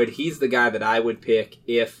about Boyd. He's the guy that I would pick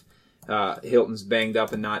if Hilton's banged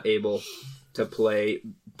up and not able to play.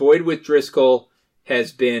 Boyd with Driscoll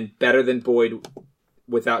has been better than Boyd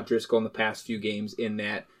without Driscoll in the past few games in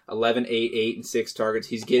that 11, 8, 8, and 6 targets.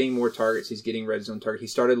 He's getting more targets. He's getting red zone targets. He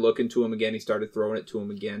started looking to him again. He started throwing it to him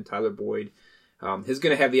again. Tyler Boyd is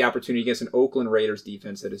going to have the opportunity against an Oakland Raiders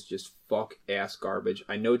defense that is just fuck-ass garbage.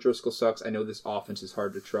 I know Driscoll sucks. I know this offense is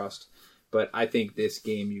hard to trust. But I think this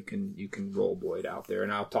game you can roll Boyd out there.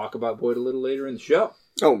 And I'll talk about Boyd a little later in the show.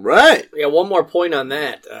 All right. Yeah, one more point on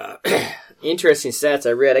that. Interesting stats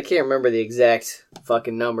I read. I can't remember the exact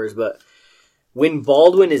fucking numbers, but when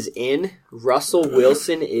Baldwin is in, Russell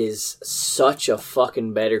Wilson is such a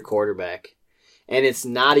fucking better quarterback. And it's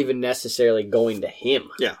not even necessarily going to him.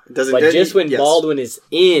 Yeah. It doesn't. But just when yes. Baldwin is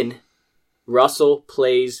in, Russell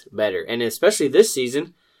plays better. And especially this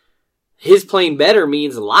season, his playing better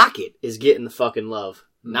means Lockett is getting the fucking love.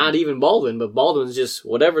 Not even Baldwin, but Baldwin's just,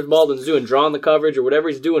 whatever Baldwin's doing, drawing the coverage or whatever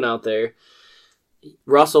he's doing out there,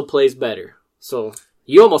 Russell plays better. So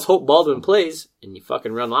you almost hope Baldwin plays, and you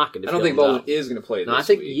fucking run Lockett. I don't think Baldwin is going to play this I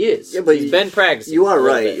think week. he is. Yeah, but he's been practicing. You are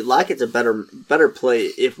right. Lockett's a better play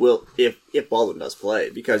if Baldwin does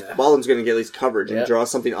play, because Baldwin's going to get at least coverage and draw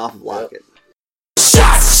something off of Lockett.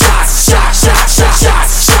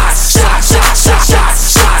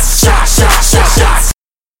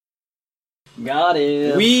 Got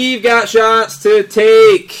him. We've got shots to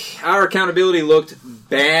take. Our accountability looked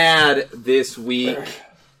bad this week.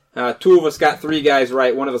 Two of us got 3 guys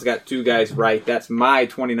right. One of us got 2 guys right. That's my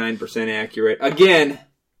 29% accurate. Again,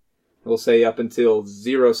 we'll say up until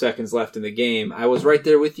 0 seconds left in the game. I was right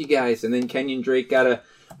there with you guys. And then Kenyon Drake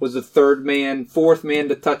was the 4th man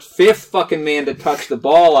to touch, 5th fucking man to touch the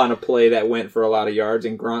ball on a play that went for a lot of yards,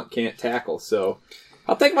 and Gronk can't tackle. So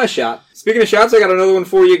I'll take my shot. Speaking of shots, I got another one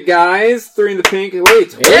for you guys. 3 in the pink.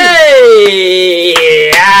 Wait. Hey!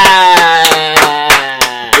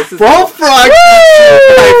 This is Bullfrog!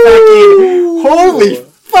 Holy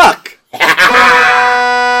fuck!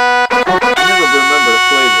 I never remember to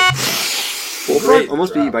play this. Bullfrog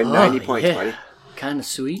almost beat you by 90 points, buddy. Kind of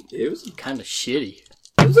sweet. It was Kind of shitty.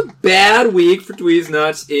 It was a bad week for Dweez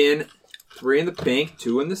Nuts in 3 in the pink,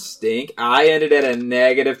 2 in the stink. I ended at a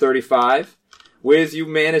negative 35. Wiz, you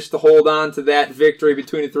managed to hold on to that victory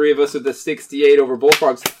between the 3 of us with the 68 over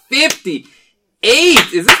Bullfrog's 58.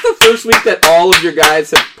 Is this the first week that all of your guys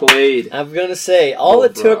have played? I'm going to say, all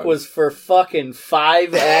it took was for fucking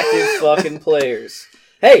 5 active fucking players.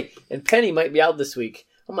 Hey, and Penny might be out this week.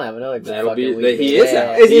 I'm going to have another good That'll fucking be, week. he is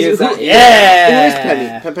out. Is He is out. Yeah! Who is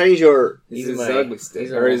Penny? Penny's your... He's He's his my- ugly stick.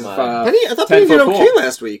 he's Or his, my- Penny? I thought 10 Penny did foot okay pole.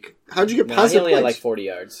 last week. How'd you get No, he positive only had points? like 40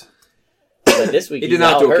 yards. But this week He he's did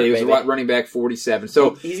not do out okay. hurt, He was baby. running back 47.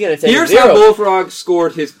 So He's going to take here's 0. how Bullfrog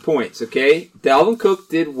scored his points, okay? Dalvin Cook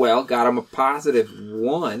did well, got him a positive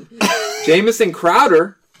 1. Jamison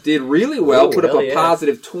Crowder did really well, Oh, put up hell a yeah.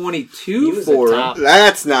 positive He 22 was for the him. top.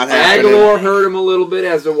 That's not happening. Aguilar hurt him a little bit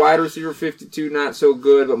as a wide receiver 52, not so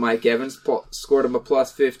good, but Mike Evans scored him a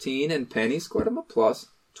plus 15, and Penny scored him a plus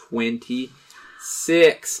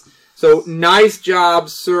 26. So nice job,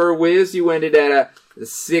 Sir Wiz. You ended at a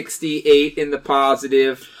 68 in the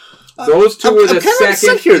positive. Those two were I'm the kinda upset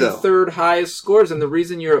second here, and though. third highest scores, and the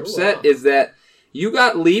reason you're upset is that you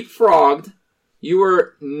got leapfrogged. You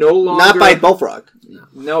were no longer... Not by Bullfrog.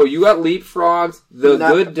 No, you got leapfrogged. The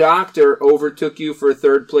Not- good doctor overtook you for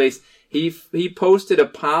 3rd place. He posted a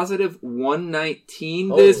positive 119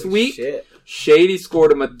 this Holy week. Shit. Shady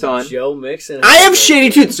scored him a ton. Joe Mixon. I am shady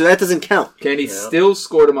too, so that doesn't count. Kenny still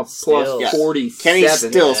scored him a plus Still. Yes. 47. Kenny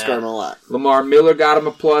still scored him a lot. Lamar Miller got him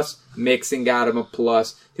a plus. Mixon got him a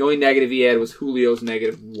plus. The only negative he had was Julio's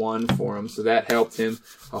negative 1 for him, so that helped him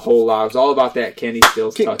a whole lot. It was all about that Kenny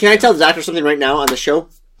Stills Can I touchdown. tell the doctor something right now on the show?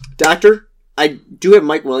 Doctor, I do have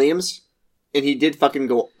Mike Williams, and he did fucking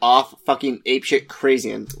go off fucking apeshit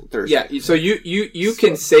crazy on Thursday. Yeah, so you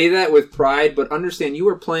can say that with pride, but understand you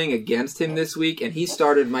were playing against him this week, and he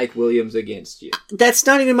started Mike Williams against you. That's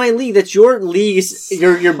not even my league. That's your league.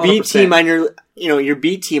 Your B 100%. team on your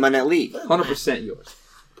B team on that league. 100% yours.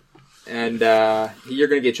 And you're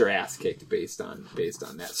going to get your ass kicked based on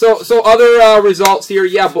that. So other results here.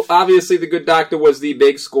 Yeah, but obviously the good doctor was the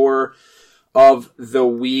big scorer of the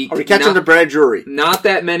week. Are we catching the Brad Drury? Not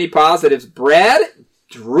that many positives. Brad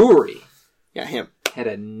Drury Yeah, him. had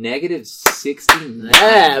a negative 69.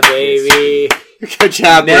 Yeah, baby. Good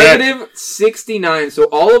job, Brad. Negative 69. So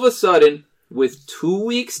all of a sudden, with 2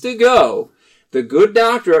 weeks to go, the good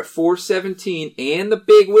doctor at 417 and the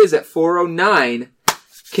big whiz at 409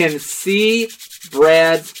 can see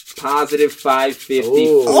Brad's positive 554.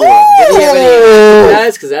 Did he have any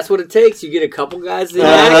guys? Because that's what it takes. You get a couple guys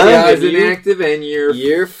inactive, Guys and inactive, and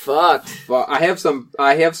you're fucked. Well, I have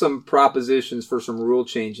some propositions for some rule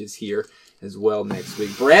changes here as well next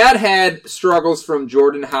week. Brad had struggles from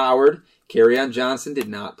Jordan Howard. Kerryon Johnson did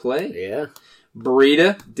not play. Yeah.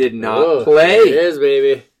 Breida did not There it play. is,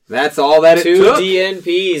 baby. That's all that it 2 took.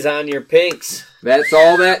 DNPs on your pinks. That's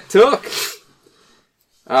all that took.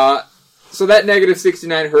 So that negative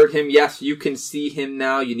 69 hurt him. Yes, you can see him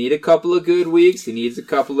now. You need a couple of good weeks. He needs a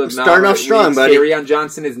couple of Starting off strong, weeks. buddy. Kerryon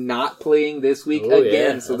Johnson is not playing this week Oh,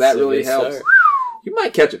 again, yeah. so That's that a really good helps. start. You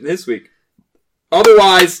might catch him this week.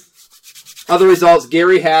 Otherwise, other results,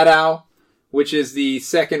 Gary Haddow, which is the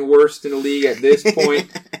second worst in the league at this point,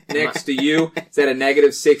 next to you, is at a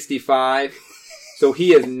negative 65. So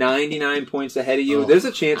he is 99 points ahead of you. There's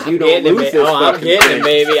a chance you don't getting lose it, this I'm fucking getting thing. it,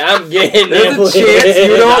 baby. I'm getting There's it. a chance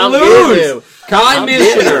you don't I'm lose. getting him. Kai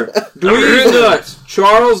Missioner, Dweez Nuts,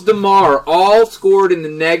 Charles DeMar, all scored in the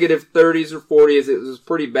negative 30s or 40s. It was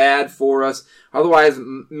pretty bad for us. Otherwise,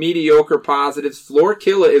 mediocre positives.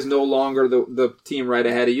 Florkilla is no longer the team right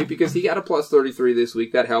ahead of you because he got a plus 33 this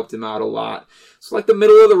week. That helped him out a lot. So like the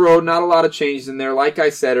middle of the road, not a lot of changes in there. Like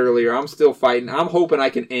I said earlier, I'm still fighting. I'm hoping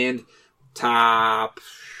I can end top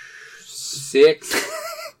 6.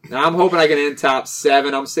 Now, I'm hoping I can end top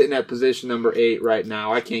 7. I'm sitting at position number 8 right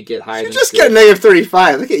now. I can't get higher You than just 6. got negative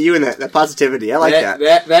 35. Look at you and that positivity. I like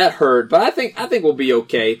that. That hurt, but I think we'll be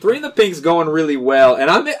okay. 3 in the Pink's going really well, and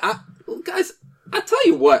guys, I tell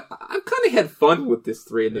you what, I've kind of had fun with this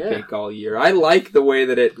 3 in the Pink all year. I like the way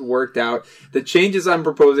that it worked out. The changes I'm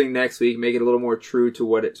proposing next week make it a little more true to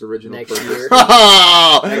what its original purpose is.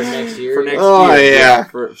 Oh, next year. For next oh year, yeah.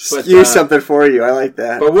 But, Skew something for you. I like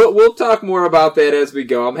that. But we'll talk more about that as we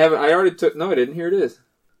go. I already took. No, I didn't. Here it is.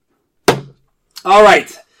 All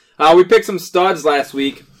right. We picked some studs last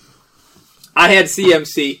week. I had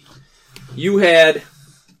CMC. You had.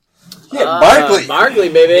 Barkley. Barkley,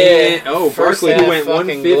 baby. Barkley, who went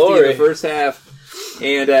 150 in the first half.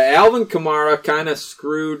 And Alvin Kamara kind of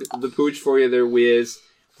screwed the pooch for you there, Wiz.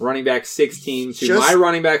 Running back 16 to my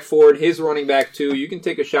running back 4 and his running back 2. You can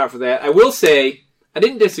take a shot for that. I will say, I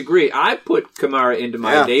didn't disagree. I put Kamara into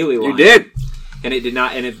my daily line. You did. And it did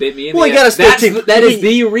not, and it bit me in the ass. He got us 13. That is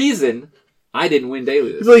the reason I didn't win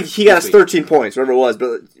daily this week. He got us 13 points, whatever it was,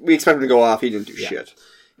 but we expected him to go off. He didn't do shit.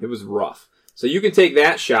 It was rough. So you can take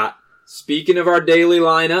that shot. Speaking of our daily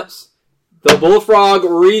lineups, the Bullfrog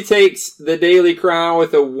retakes the daily crown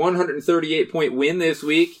with a 138-point win this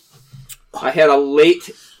week. I had a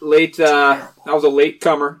I was a late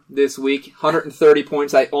comer this week. 130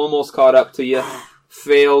 points. I almost caught up to you.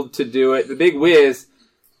 Failed to do it. The Big Wiz,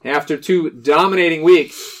 after 2 dominating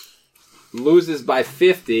weeks, loses by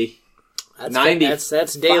 50.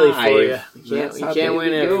 That's daily for you. You can't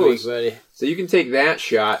win every week, buddy. So you can take that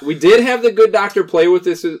shot. We did have the good doctor play with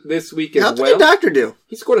this week as well. How'd the good doctor do?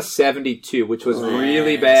 He scored a 72, which was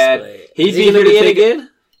really bad. He's going to be in again?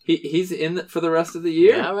 He's in for the rest of the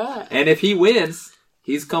year. Yeah, all right. And if he wins,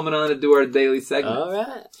 he's coming on to do our daily segment. All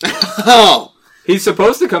right. Oh! He's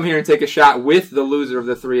supposed to come here and take a shot with the loser of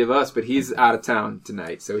the 3 of us, but he's out of town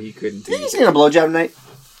tonight, so he couldn't. Did he sing a blowjob tonight?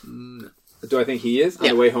 Do I think he is on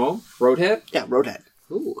the way home? Roadhead? Yeah, Roadhead.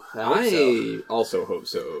 Ooh, I also hope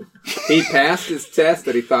so. He passed his test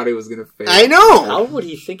that he thought he was going to fail. I know! How would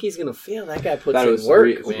he think he's going to fail? That guy puts That in was work,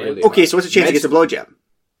 really- man. really- Okay, so what's the chance he gets a blowjob?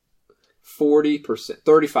 40%,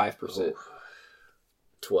 35%.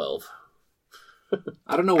 12.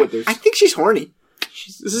 I don't know what there's. I think she's horny.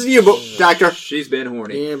 This is you, doctor. She's been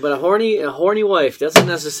horny. Yeah, but a horny wife doesn't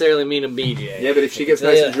necessarily mean a BJ. Yeah, but if she gets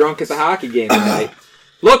nice and drunk at the hockey game tonight.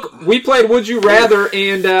 Look, we played Would You Rather,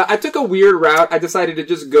 and I took a weird route. I decided to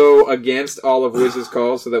just go against all of Wiz's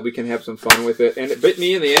calls so that we can have some fun with it, and it bit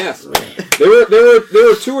me in the ass. There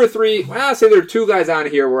were 2 or 3. Well, I'll say there were 2 guys on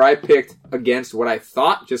here where I picked against what I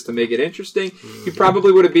thought just to make it interesting. You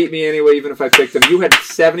probably would have beat me anyway, even if I picked them. You had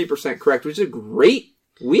 70% correct, which is a great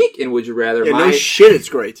week in Would You Rather. Yeah, no shit, it's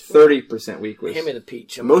great. 30% week was. Hand me the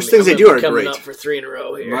peach. Most things they do are coming great. up for 3 in a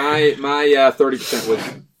row here. My 30%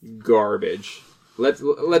 was garbage.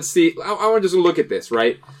 Let's see. I want to just look at this,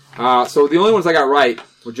 right? So the only ones I got right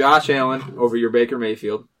were Josh Allen over your Baker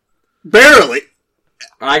Mayfield. Barely.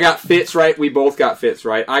 I got Fitz right. We both got Fitz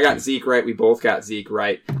right. I got Zeke right. We both got Zeke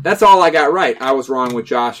right. That's all I got right. I was wrong with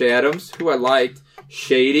Josh Adams, who I liked.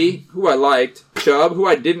 Shady, who I liked. Chubb, who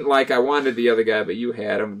I didn't like. I wanted the other guy, but you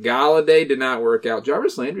had him. Galladay did not work out.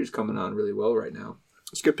 Jarvis Landry's coming on really well right now.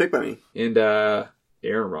 It's a good pick by me. And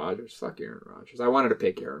Aaron Rodgers. Fuck Aaron Rodgers. I wanted to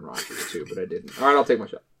pick Aaron Rodgers too, but I didn't. All right, I'll take my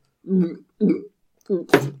shot.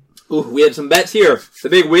 Ooh, we had some bets here. The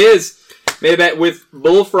Big Wiz made a bet with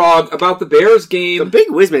Bullfrog about the Bears game. The Big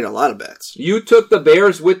Wiz made a lot of bets. You took the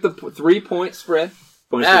Bears with the 3-point spread.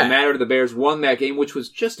 Points didn't matter. The Bears won that game, which was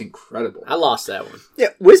just incredible. I lost that one. Yeah,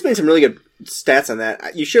 Wiz made some really good stats on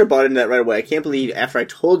that. You should have bought into that right away. I can't believe after I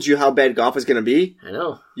told you how bad golf was going to be, I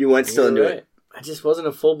know. you went still into it. I just wasn't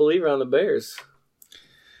a full believer on the Bears.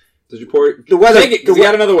 Did you pour it? The weather, Take it, 'cause you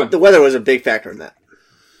got another one. The weather was a big factor in that.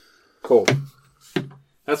 Cool.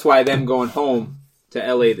 That's why them going home to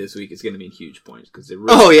LA this week is going to mean huge points because it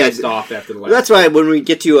really pissed off after the last. That's why when we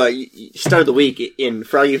get to start of the week in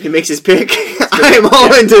for all you, he makes his pick. I am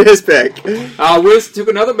all into his pick. Wiz took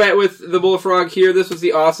another bet with the Bullfrog here. This was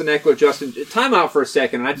the Austin Eckler Justin. Time out for a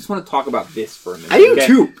second, and I just want to talk about this for a minute. I do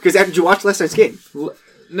too because after you watch last night's game,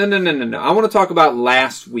 No. I want to talk about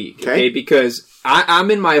last week, okay? Because I'm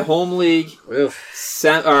in my home league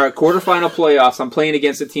quarterfinal playoffs. I'm playing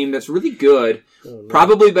against a team that's really good,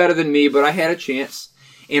 probably better than me, but I had a chance.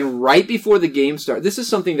 And right before the game started, this is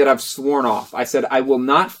something that I've sworn off. I said I will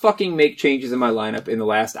not fucking make changes in my lineup in the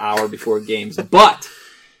last hour before games. But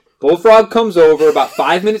Bullfrog comes over about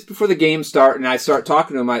 5 minutes before the game start, and I start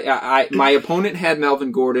talking to him. My opponent had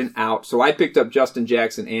Melvin Gordon out, so I picked up Justin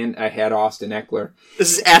Jackson, and I had Austin Eckler.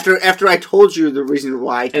 This is after I told you the reason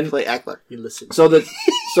why I play Eckler. You listened. So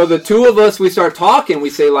the two of us, we start talking.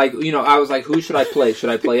 We say, like, I was like, who should I play? Should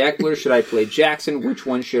I play Eckler? Should I play Jackson? Which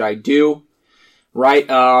one should I do? Right?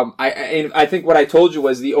 I think what I told you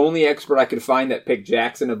was the only expert I could find that picked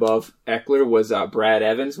Jackson above Eckler was Brad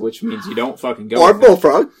Evans, which means you don't fucking go or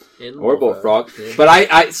Bullfrog. Or Bullfrog. Yeah.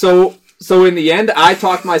 But so in the end, I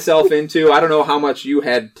talked myself into, I don't know how much you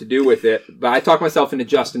had to do with it, but I talked myself into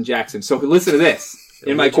Justin Jackson. So listen to this.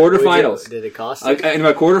 In my quarterfinals. Did it cost you? In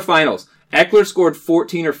my quarterfinals, Eckler scored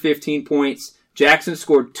 14 or 15 points. Jackson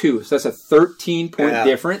scored 2. So that's a 13-point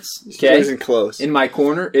difference. Okay. It wasn't close. In my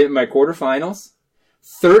quarterfinals.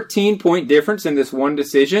 13-point difference in this one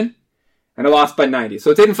decision, and I lost by 90.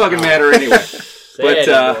 So it didn't fucking matter anyway. But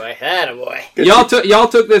attaboy. Y'all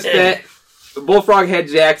took this bet. Bullfrog had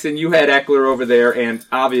Jackson, you had Eckler over there, and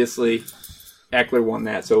obviously Eckler won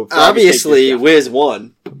that. So obviously Wiz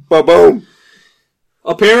won. Boom.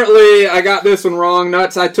 Apparently, I got this one wrong.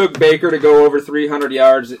 Nuts. I took Baker to go over 300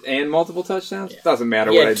 yards and multiple touchdowns. Yeah. Doesn't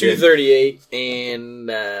matter what I did. 238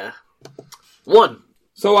 and 1.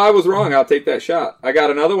 So I was wrong. I'll take that shot. I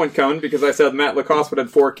got another one coming because I said Matt Lacoste would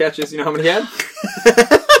have 4 catches. You know how many he had?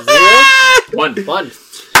 0? 1.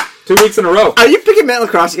 2 weeks in a row. Are you picking Matt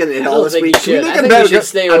Lacoste again all this week? I think you should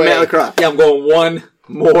stay away. Matt Lacoste. Yeah, I'm going one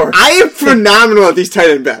more. I am phenomenal at these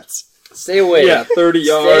tight end bets. Stay away. Yeah, 30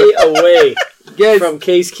 yards. Stay away Guys, from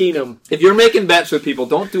Case Keenum. If you're making bets with people,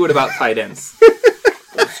 don't do it about tight ends.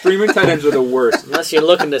 Streaming tight ends are the worst. Unless you're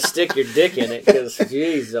looking to stick your dick in it, because,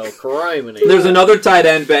 jeez, oh, criminy. There's another tight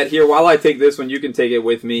end bet here. While I take this one, you can take it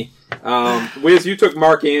with me. Wiz, you took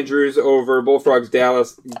Mark Andrews over Bullfrog's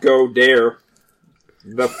Dallas Go Dare,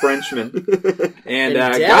 the Frenchman. And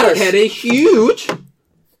Dallas had a huge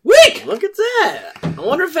week! Look at that. I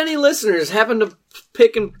wonder if any listeners happen to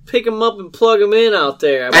pick him up and plug him in out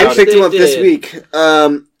there. I picked him up this week.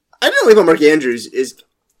 I didn't leave on Mark Andrews.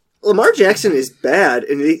 Lamar Jackson is bad,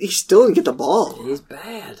 and he still didn't get the ball. He's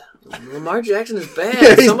bad. Lamar Jackson is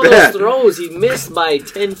bad. Yeah, Some of those throws he missed by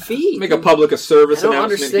 10 feet. Make a public service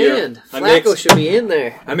announcement understand. Here. Flacco should be in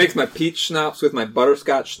there. I mix my peach schnapps with my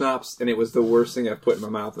butterscotch schnapps, and it was the worst thing I've put in my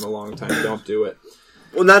mouth in a long time. Don't do it.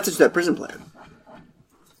 Well, not since that prison plan.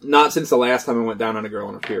 Not since the last time I went down on a girl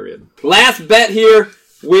in a period. Last bet here.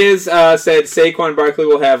 Wiz said Saquon Barkley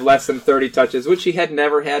will have less than 30 touches, which he had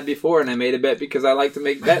never had before, and I made a bet because I like to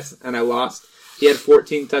make bets, and I lost. He had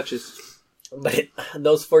 14 touches. But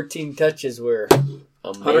those 14 touches were amazing.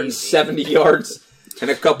 170 yards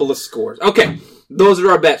and a couple of scores. Okay, those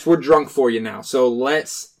are our bets. We're drunk for you now, so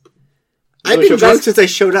let's... I've been drunk since I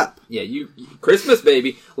showed up. Yeah, you Christmas,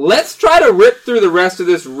 baby. Let's try to rip through the rest of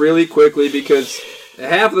this really quickly because...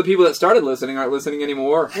 half of the people that started listening aren't listening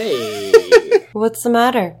anymore. Hey. What's the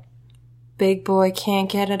matter? Big boy can't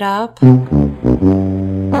get it up?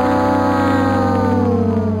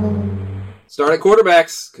 Start at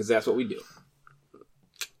quarterbacks, because that's what we do.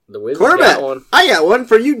 The Wiz Quarterback. got one. I got one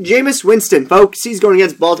for you, Jameis Winston, folks. He's going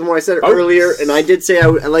against Baltimore. I said it earlier, and I did say I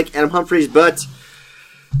like Adam Humphries, but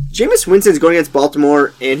Jameis Winston's going against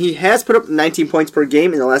Baltimore, and he has put up 19 points per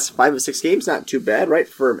game in the last 5 of 6 games. Not too bad, right?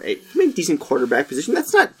 For a decent quarterback position,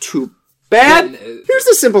 that's not too bad. Here's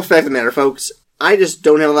the simple fact of the matter, folks. I just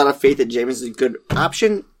don't have a lot of faith that Jameis is a good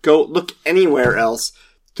option. Go look anywhere else.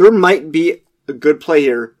 There might be a good play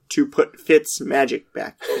here to put Fitz magic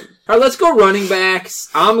back. All right, let's go running backs.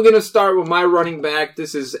 I'm going to start with my running back.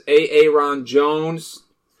 This is Aaron Jones,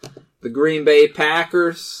 the Green Bay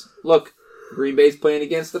Packers. Look, Green Bay's playing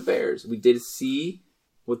against the Bears. We did see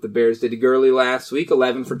what the Bears did to Gurley last week,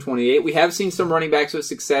 11 for 28. We have seen some running backs with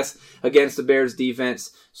success against the Bears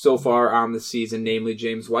defense so far on the season, namely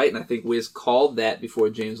James White, and I think Wiz called that before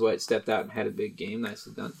James White stepped out and had a big game.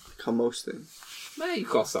 Nicely done. I call most things. You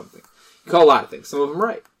call something. You call a lot of things. Some of them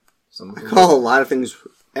right. I call a lot of things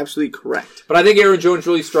absolutely correct. But I think Aaron Jones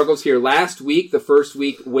really struggles here. Last week, the first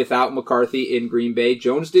week without McCarthy in Green Bay,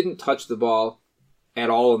 Jones didn't touch the ball at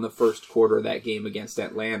all in the first quarter of that game against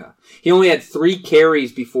Atlanta. He only had 3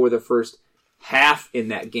 carries before the first half in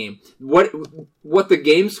that game. What the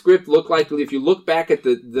game script looked like, if you look back at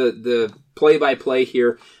the play-by-play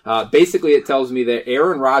here, basically it tells me that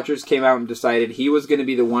Aaron Rodgers came out and decided he was going to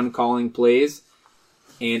be the one calling plays,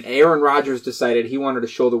 And Aaron Rodgers decided he wanted to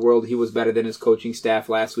show the world he was better than his coaching staff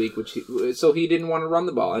last week, so he didn't want to run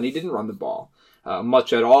the ball, and he didn't run the ball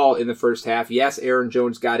much at all in the first half. Yes, Aaron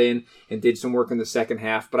Jones got in and did some work in the second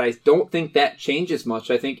half, but I don't think that changes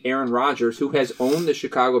much. I think Aaron Rodgers, who has owned the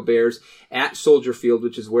Chicago Bears at Soldier Field,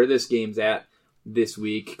 which is where this game's at this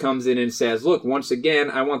week, comes in and says, look, once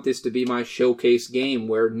again, I want this to be my showcase game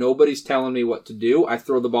where nobody's telling me what to do. I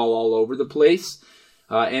throw the ball all over the place.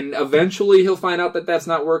 And eventually he'll find out that that's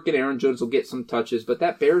not working. Aaron Jones will get some touches, but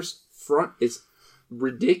that Bears front is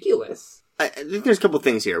ridiculous. I think there's a couple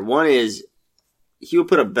things here. One is he will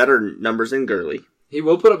put up better numbers than Gurley. He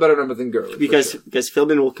will put up better numbers than Gurley. Because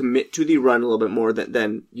Philbin will commit to the run a little bit more than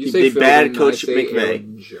the bad coach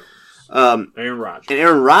McVay. Aaron Rodgers. And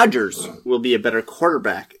Aaron Rodgers will be a better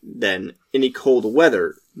quarterback than any cold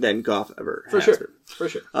weather than Goff ever has. For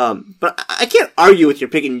sure. But I can't argue with your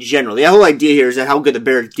pick in general. The whole idea here is that how good the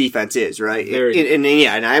Bears defense is, right? And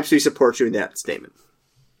I absolutely support you in that statement.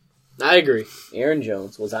 I agree. Aaron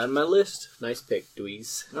Jones was on my list. Nice pick,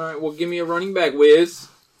 Dweez. All right, well, give me a running back, Wiz.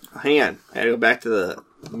 Hang on. I gotta go back to the...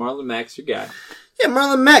 Marlon Mack's your guy. Yeah,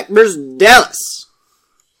 Marlon Mack versus Dallas.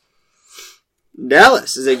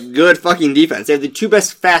 Dallas is a good fucking defense. They have the two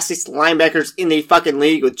best, fastest linebackers in the fucking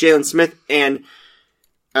league with Jalen Smith and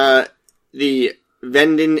the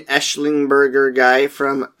Vanden Eschlingberger guy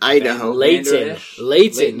from Idaho. Leighton.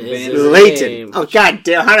 Oh, god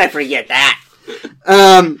damn. How did I forget that?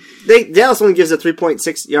 Dallas only gives it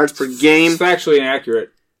 3.6 yards per game. It's factually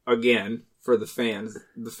inaccurate, again, for the fans.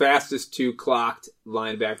 The fastest two clocked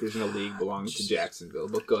linebackers in the league belong to Jacksonville,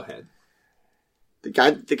 but go ahead. The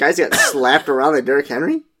guys got slapped around like Derrick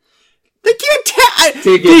Henry? They can't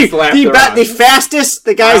the fastest,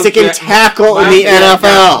 the guys that can tackle in the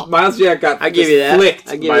NFL. Miles Jack got flicked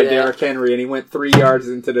by Derrick Henry, and he went 3 yards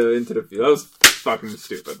into the field. That was fucking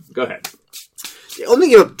stupid. Go ahead. They only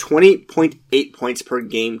give up 20.8 points per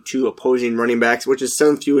game to opposing running backs, which is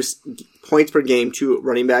 7th fewest points per game to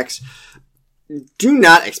running backs. Do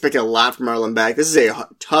not expect a lot from Marlon Mack. This is a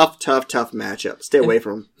tough matchup. Stay away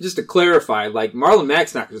from him. Just to clarify, Marlon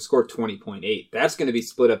Mack's not going to score 20.8. That's going to be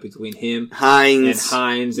split up between him, Hines,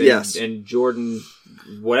 and Jordan,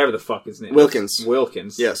 whatever the fuck his name Wilkins.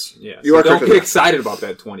 Yes. You are don't get excited about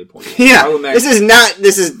that 20.8. Yeah.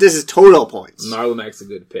 This is total points. Marlon Mack's a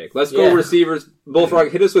good pick. Let's go receivers.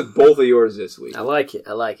 Bullfrog, hit us with both of yours this week. I like it.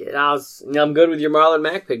 I'm good with your Marlon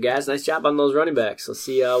Mack pick, guys. Nice job on those running backs. Let's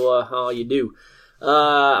see how you do.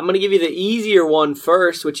 I'm going to give you the easier one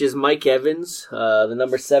first, which is Mike Evans, the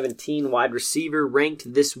number 17 wide receiver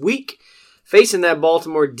ranked this week. Facing that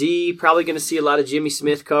Baltimore D, probably going to see a lot of Jimmy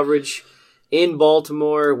Smith coverage in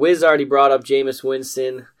Baltimore. Wiz already brought up Jameis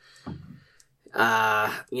Winston.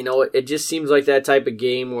 It just seems like that type of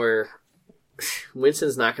game where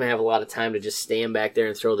Winston's not going to have a lot of time to just stand back there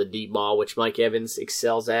and throw the deep ball, which Mike Evans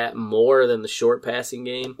excels at more than the short passing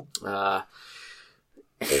game.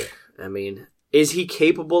 Is he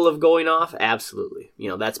capable of going off? Absolutely.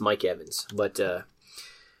 That's Mike Evans. But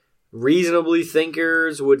reasonably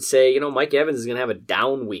thinkers would say, Mike Evans is going to have a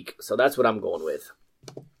down week. So that's what I'm going with.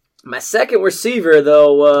 My second receiver,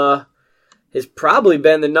 though, has probably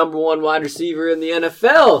been the number one wide receiver in the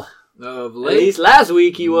NFL. Of late. At least last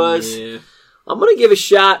week he was. Yeah. I'm going to give a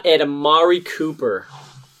shot at Amari Cooper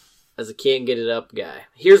as a can't get it up guy.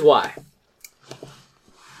 Here's why.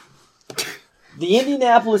 The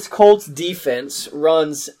Indianapolis Colts defense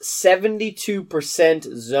runs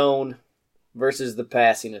 72% zone versus the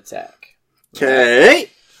passing attack.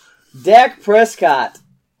 Okay. Dak Prescott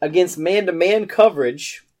against man-to-man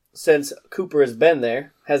coverage, since Cooper has been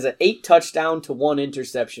there, has an 8 touchdown to 1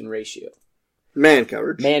 interception ratio. Man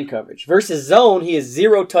coverage. Versus zone, he has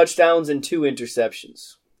 0 touchdowns and 2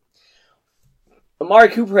 interceptions. Amari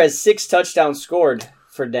Cooper has 6 touchdowns scored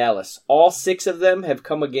for Dallas. All 6 of them have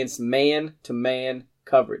come against man-to-man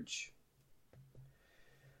coverage.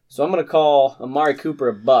 So I'm going to call Amari Cooper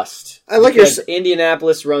a bust. I like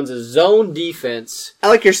Indianapolis runs a zone defense. I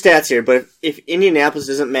like your stats here, but if Indianapolis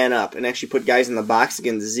doesn't man up and actually put guys in the box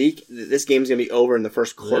against Zeke, this game's going to be over in the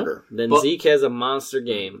first quarter. Yeah. Then Zeke has a monster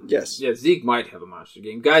game. Yes. Yeah, Zeke might have a monster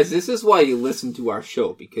game. Guys, this is why you listen to our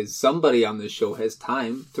show, because somebody on this show has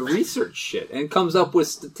time to research shit and comes up with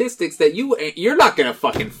statistics that you're not going to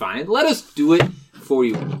fucking find. Let us do it for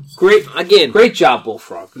you. Great job,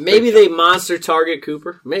 Bullfrog. Maybe they monster target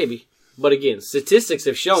Cooper. Maybe. But again, statistics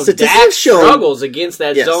have shown Dak struggles against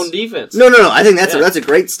that zone defense. No. I think that's a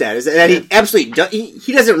great stat. Is that he absolutely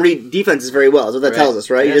he doesn't read defenses very well. That's what that tells us,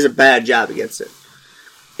 right? Yeah. He does a bad job against it.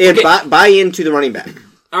 And buy into the running back.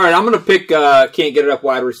 All right, I'm going to pick can't get it up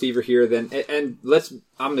wide receiver here. Then, and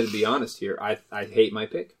I'm going to be honest here. I hate my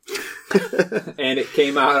pick. and it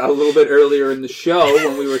came out a little bit earlier in the show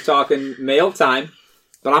when we were talking mail time.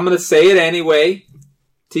 But I'm going to say it anyway.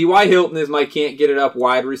 T.Y. Hilton is my can't-get-it-up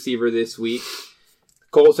wide receiver this week.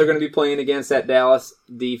 Colts are going to be playing against that Dallas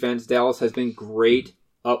defense. Dallas has been great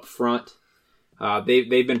up front.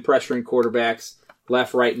 They've been pressuring quarterbacks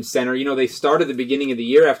left, right, and center. You know, they started the beginning of the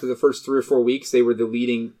year. After the first 3 or 4 weeks, they were the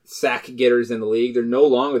leading sack getters in the league. They're no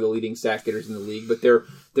longer the leading sack getters in the league, but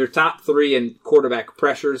they're top 3 in quarterback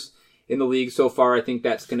pressures in the league so far. I think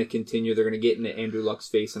that's going to continue. They're going to get into Andrew Luck's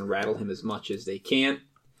face and rattle him as much as they can.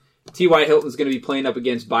 T.Y. Hilton's going to be playing up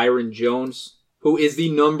against Byron Jones, who is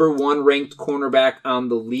the number 1 ranked cornerback on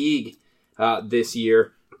the league this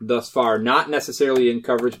year thus far. Not necessarily in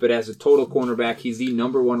coverage, but as a total cornerback, he's the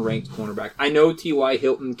number 1 ranked cornerback. I know T.Y.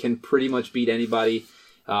 Hilton can pretty much beat anybody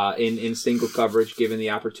in single coverage given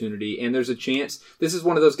the opportunity, and there's a chance. This is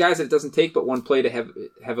one of those guys that it doesn't take but one play to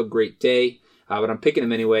have a great day, but I'm picking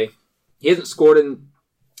him anyway. He hasn't scored in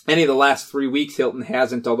any of the last 3 weeks. Hilton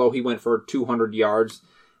hasn't, although he went for 200 yards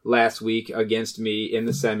last week against me in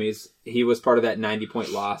the semis. He was part of that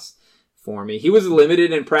 90-point loss for me. He was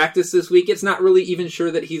limited in practice this week. It's not really even sure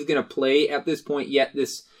that he's going to play at this point yet.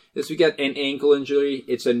 This week got an ankle injury.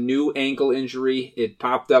 It's a new ankle injury. It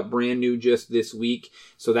popped up brand new just this week.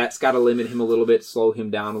 So that's got to limit him a little bit, slow him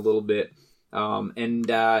down a little bit.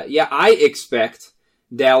 I expect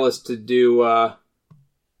Dallas to do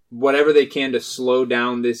whatever they can to slow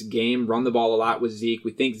down this game, run the ball a lot with Zeke.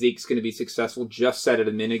 We think Zeke's going to be successful. Just said it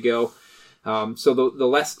a minute ago. So the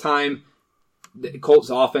less time the Colts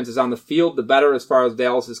offense is on the field, the better as far as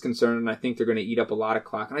Dallas is concerned, and I think they're going to eat up a lot of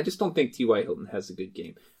clock. And I just don't think T.Y. Hilton has a good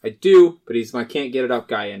game. I do, but he's my can't-get-it-up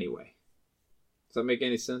guy anyway. Does that make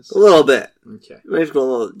any sense? A little bit. Okay. We have to go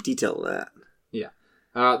a little detail to that. Yeah.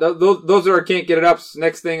 Those are our can't-get-it-ups.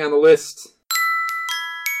 Next thing on the list.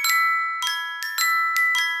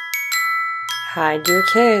 Hide your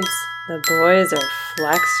kids. The boys are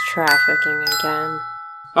flex trafficking again.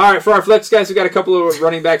 All right, for our flex guys, we've got a couple of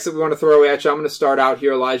running backs that we want to throw at you. I'm going to start out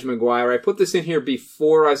here, Elijah McGuire. I put this in here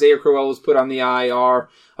before Isaiah Crowell was put on the IR,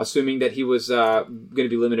 assuming that he was going to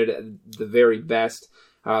be limited at the very best.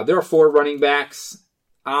 There are 4 running backs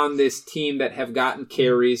on this team that have gotten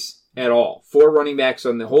carries at all. 4 running backs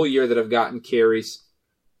on the whole year that have gotten carries.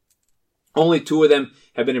 Only 2 of them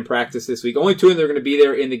have been in practice this week. Only 2 of them are going to be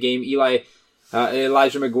there in the game.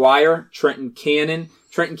 Elijah McGuire, Trenton Cannon.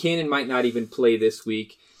 Trenton Cannon might not even play this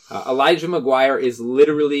week. Elijah McGuire is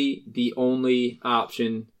literally the only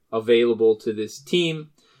option available to this team.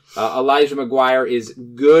 Elijah McGuire is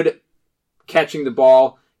good catching the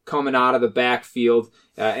ball coming out of the backfield.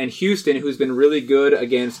 And Houston, who's been really good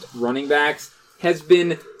against running backs, has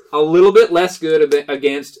been a little bit less good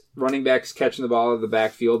against running backs catching the ball out of the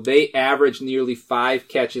backfield. They average nearly 5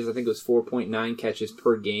 catches. I think it was 4.9 catches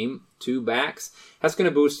per game, 2 backs. That's going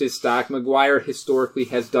to boost his stock. McGuire historically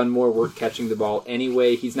has done more work catching the ball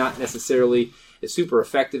anyway. He's not necessarily super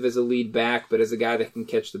effective as a lead back, but as a guy that can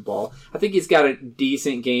catch the ball. I think he's got a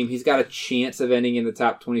decent game. He's got a chance of ending in the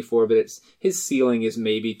top 24, but his ceiling is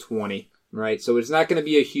maybe 20, right? So it's not going to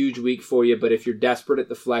be a huge week for you, but if you're desperate at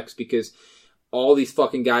the flex because all these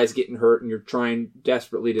fucking guys getting hurt and you're trying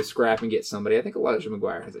desperately to scrap and get somebody, I think Elijah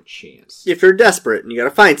McGuire has a chance. If you're desperate and you got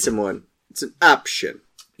to find someone, it's an option.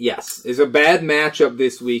 Yes, it's a bad matchup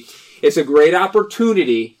this week. It's a great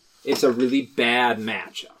opportunity. It's a really bad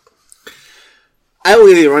matchup. I will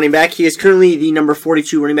give you a running back. He is currently the number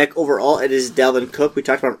 42 running back overall. It is Dalvin Cook. We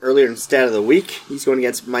talked about him earlier in Stat of the Week. He's going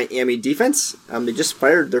against Miami defense. They just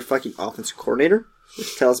fired their fucking offensive coordinator,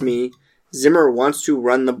 which tells me Zimmer wants to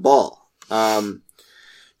run the ball.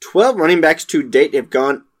 12 running backs to date have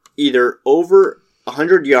gone either over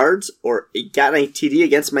 100 yards or gotten a TD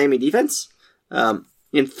against Miami defense.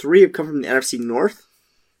 And 3 have come from the NFC North.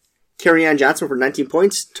 Kerryon Johnson for 19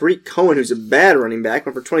 points. Tariq Cohen, who's a bad running back,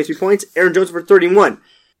 went for 23 points. Aaron Jones for 31.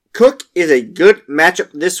 Cook is a good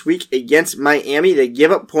matchup this week against Miami. They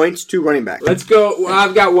give up points to running backs. Let's go.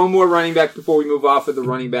 I've got one more running back before we move off of the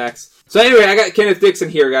running backs. So anyway, I got Kenneth Dixon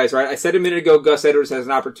here, guys, right? I said a minute ago Gus Edwards has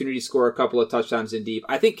an opportunity to score a couple of touchdowns in deep.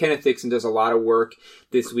 I think Kenneth Dixon does a lot of work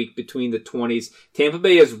this week between the 20s. Tampa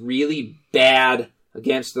Bay is really bad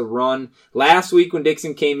against the run. Last week when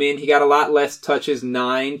Dixon came in, he got a lot less touches,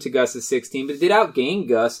 9 to Gus's 16, but did outgain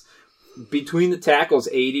Gus between the tackles,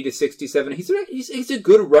 80 to 67. He's a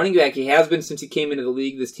good running back. He has been since he came into the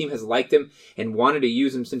league. This team has liked him and wanted to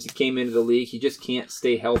use him since he came into the league. He just can't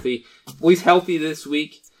stay healthy. Well, he's healthy this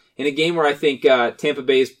week in a game where I think Tampa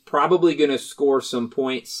Bay is probably going to score some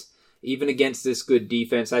points. Even against this good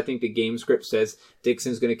defense, I think the game script says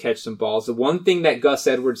Dixon's going to catch some balls. The one thing that Gus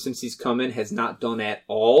Edwards, since he's come in, has not done at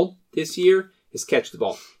all this year is catch the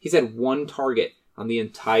ball. He's had 1 target on the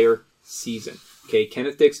entire season. Okay,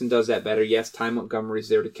 Kenneth Dixon does that better. Yes, Ty Montgomery's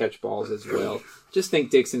there to catch balls as well. Just think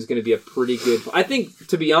Dixon's going to be a pretty good... I think,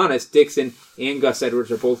 to be honest, Dixon and Gus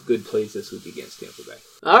Edwards are both good plays this week against Tampa Bay.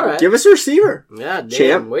 All right. Give us a receiver. Yeah, damn.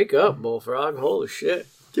 Champ. Wake up, Bullfrog. Holy shit.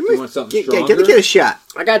 Give You want something stronger? Give the kid a shot.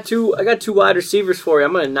 I got two wide receivers for you.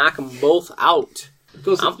 I'm going to knock them both out.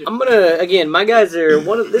 I'm going to, again, my guys are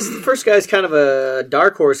this is the first guy's kind of a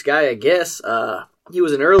dark horse guy, I guess. He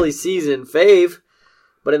was an early season fave.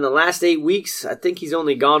 But in the last 8 weeks, I think he's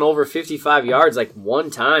only gone over 55 yards like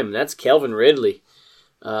 1 time. That's Calvin Ridley.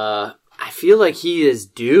 I feel like he is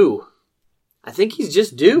due. I think he's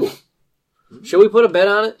just due. Shall we put a bet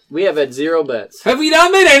on it? We have had 0 bets. Have we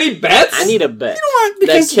not made any bets? I need a bet. You know what? That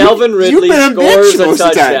Because Calvin Ridley you've been a scores bitch a most of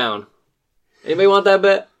the time. touchdown. Anybody want that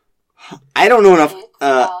bet? I don't know enough.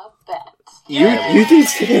 You think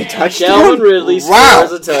he's going to get a touchdown? Calvin Ridley Wow.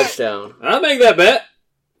 scores a touchdown. I'll make that bet.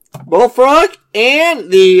 Bullfrog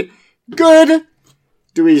and the good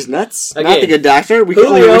Dewey's nuts. Not Again, the good doctor. We can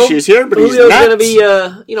only wish he was here, but he's Julio's not. going to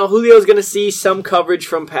be, Julio's going to see some coverage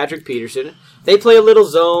from Patrick Peterson. They play a little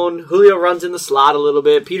zone. Julio runs in the slot a little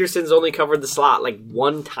bit. Peterson's only covered the slot like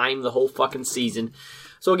 1 time the whole fucking season.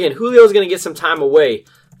 So again, Julio's going to get some time away.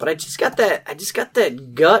 But I just got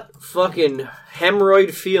that gut fucking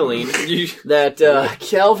hemorrhoid feeling that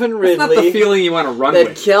Calvin Ridley. That's not the feeling you want to run that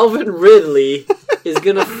with. Calvin Ridley is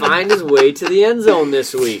going to find his way to the end zone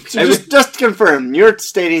this week. So just to confirm, you're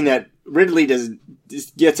stating that Ridley gets a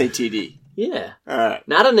TD. Yeah. All right.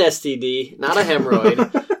 Not an STD, not a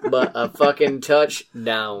hemorrhoid, but a fucking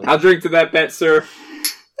touchdown. I'll drink to that bet, sir.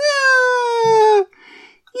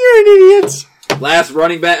 You're an idiot. Last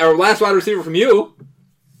wide receiver from you.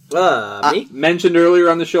 Me? Mentioned earlier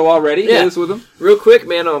on the show already. Yeah. Hit us with him. Real quick,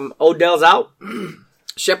 man, Odell's out.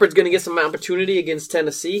 Shepard's going to get some opportunity against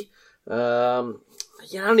Tennessee. I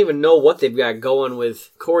don't even know what they've got going with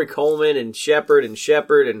Corey Coleman and Shepard, and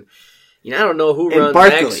I don't know who runs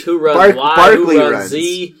Barkley. X, who runs Y, Barkley who runs runs.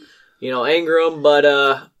 Z. Ingram, but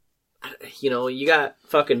you got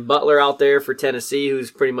fucking Butler out there for Tennessee,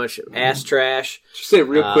 who's pretty much ass trash. Did you say it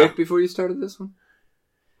real quick before you started this one?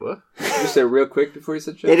 What? Did you say it real quick before you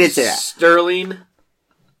said It is that. Sterling.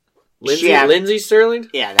 Shep- Lindsey Sterling?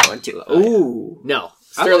 Yeah, that one too. Ooh. No.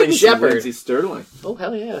 I Sterling like Shepard. Lindsey Sterling. Oh,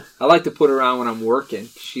 hell yeah. I like to put her on when I'm working.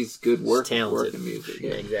 She's good Talented. working music.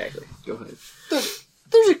 Yeah, exactly. Go ahead.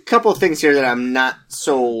 There's a couple of things here that I'm not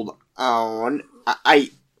sold on.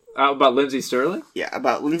 About Lindsey Sterling? Yeah,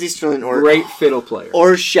 about Lindsey Sterling or Great fiddle player.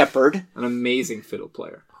 or Shepard. An amazing fiddle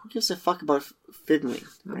player. Who gives a fuck about fiddling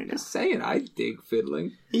right now? Just saying, I dig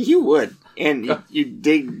fiddling. You would, and you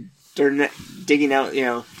digging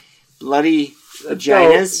out, bloody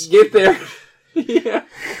vaginas. Oh, get there. Yeah.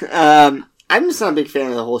 I'm just not a big fan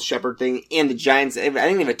of the whole Shepard thing and the Giants. I think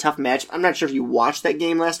they have a tough match. I'm not sure if you watched that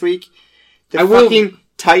game last week. The fucking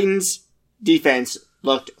Titans defense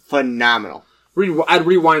looked phenomenal. I'd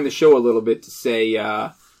rewind the show a little bit to say,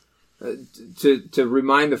 to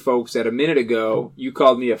remind the folks that a minute ago you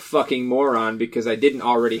called me a fucking moron because I didn't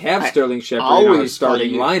already have Sterling Shepard in our always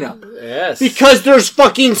starting call you. lineup. Yes. Because there's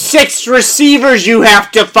fucking 6 receivers you have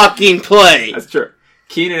to fucking play. That's true.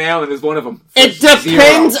 Keenan Allen is one of them. It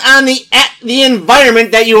depends on the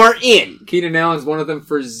environment that you are in. Keenan Allen's one of them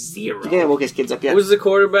for 0. Yeah, woke his kids up yet. Who's the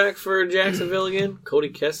quarterback for Jacksonville again? Cody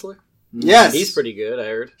Kessler? Yes. He's pretty good, I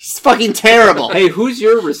heard. He's fucking terrible. Hey, who's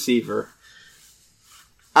your receiver?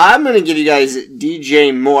 I'm going to give you guys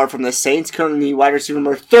DJ Moore from the Saints, currently wide receiver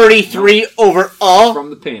number 33 overall. From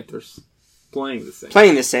the Panthers. Playing the Saints.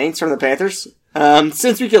 Playing the Saints from the Panthers.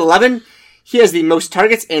 Since week 11, he has the most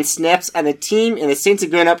targets and snaps on the team, and the Saints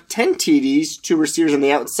have given up 10 TDs to receivers on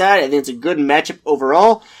the outside. I think it's a good matchup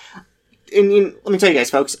overall. And let me tell you guys,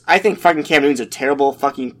 folks, I think fucking Cam Newton's a terrible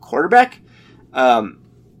fucking quarterback.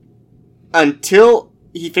 Until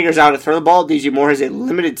he figures out how to throw the ball, DJ Moore has a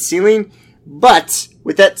limited ceiling. But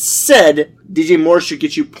with that said, DJ Moore should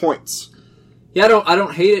get you points. Yeah, I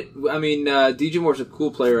don't hate it. I mean, DJ Moore's a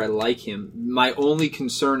cool player. I like him. My only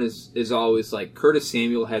concern is always like Curtis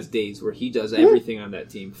Samuel has days where he does everything on that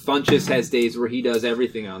team. Funchess has days where he does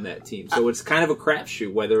everything on that team. So it's kind of a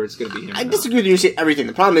crapshoot whether it's going to be him. I disagree with you. You say everything.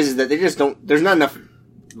 The problem is that they just don't. There's not enough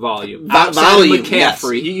Volume. volume. Yes.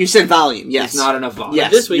 McCaffrey, You said volume. Yes. there's not enough volume.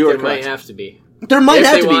 Yes. This week you are there might correct. have to be. There might If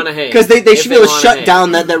have they to wanna be hang. because they If should they be able to wanna shut hang.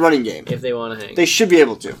 down that running game. If they want to hang. They should be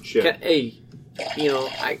able to. Sure. Can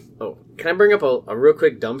I bring up a real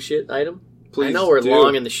quick dumb shit item? Please I know we're do.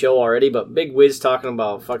 long in the show already, but Big Wiz talking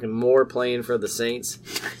about fucking Moore playing for the Saints.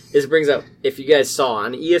 This brings up, if you guys saw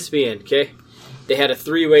on ESPN, okay? They had a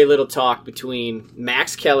 3-way little talk between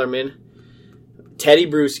Max Kellerman, Teddy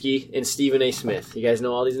Bruschi, and Stephen A. Smith. You guys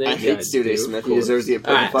know all these names? I hate Stephen A. Smith. He deserves the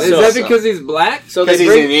Alright, appointment. Is So- that because he's black? So 'Cause they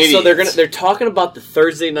he's an idiot. they're talking about the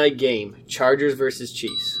Thursday night game, Chargers versus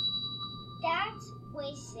Chiefs. That's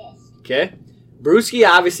racist. Okay? Bruschi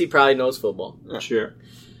obviously probably knows football. Sure.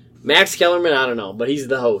 Max Kellerman, I don't know, but he's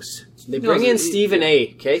the host. They bring in Stephen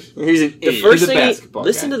A. Okay? He's an The idiot. first He's a thing, basketball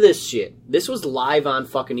listen guy. to this shit. This was live on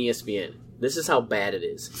fucking ESPN. This is how bad it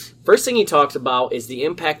is. First thing he talks about is the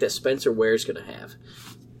impact that Spencer Ware's going to have.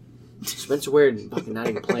 Spencer Ware fucking not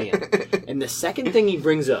even playing. And the second thing he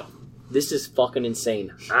brings up, this is fucking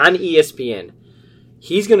insane. On ESPN,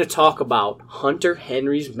 he's going to talk about Hunter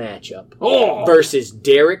Henry's matchup versus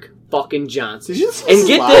Derek fucking Johnson. Did you listen And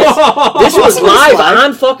get live? this was This was live live?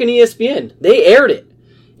 on fucking ESPN. They aired it.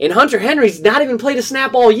 And Hunter Henry's not even played a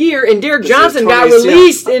snap all year, and Derek This is Johnson got totally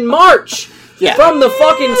released in March Yeah. from the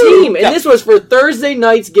fucking team. And Yeah. this was for Thursday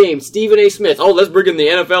night's game. Stephen A. Smith. Oh, let's bring in the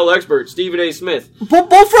NFL expert, Stephen A. Smith.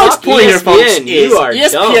 Bullfrog's Fuck point here, folks, ESPN, is you are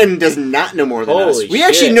ESPN does not know more than us. Holy We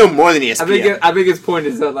actually shit. know more than ESPN. I think his point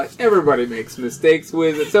is that like everybody makes mistakes.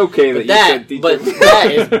 Wiz, it's okay that you said DJ. But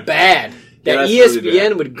that is bad. Yeah, That that's ESPN really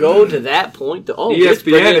bad. would go to that point. Let's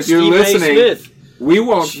bring ESPN, in if you're Stephen A. listening, Smith. we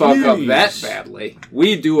won't fuck up Jeez. that badly.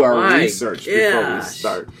 We do our My research before we gosh.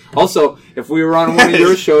 start. Also, if we were on one of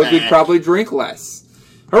your shows, we'd probably drink less.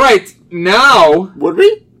 All right, now Would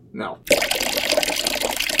we? no.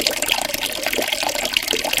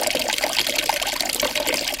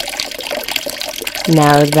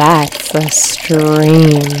 Now that's a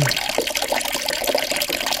stream.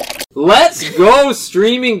 Let's go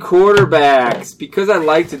streaming quarterbacks because I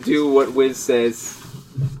like to do what Wiz says.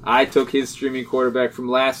 I took his streaming quarterback from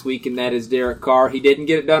last week, and that is Derek Carr. He didn't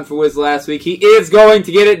get it done for Wiz last week. He is going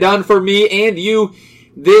to get it done for me and you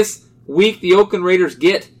this week. The Oakland Raiders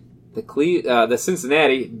get the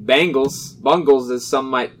Cincinnati Bungles, as some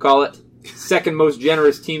might call it. Second most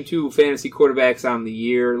generous team, 2 fantasy quarterbacks on the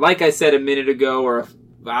year. Like I said a minute ago or an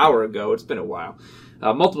hour ago, it's been a while.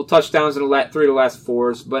 Multiple touchdowns in 3 of the last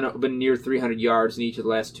 4, been near 300 yards in each of the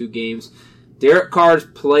last 2 games. Derek Carr's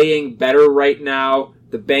playing better right now.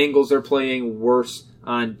 The Bengals are playing worse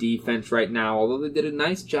on defense right now. Although they did a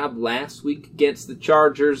nice job last week against the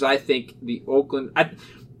Chargers, I think the Oakland...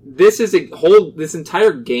 This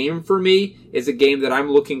entire game for me is a game that I'm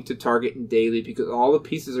looking to target in daily because all the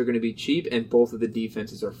pieces are going to be cheap and both of the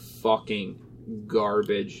defenses are fucking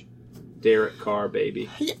garbage. Derek Carr, baby.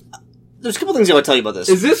 There's a couple things I want to tell you about this.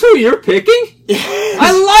 Is this who you're picking?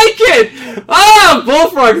 I like it! Ah,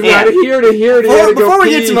 Bullfrog's Yeah. not here to hear it. Before we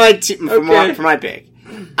get to my for my pick,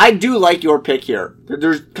 I do like your pick here.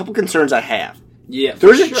 There's a couple concerns I have. Yeah,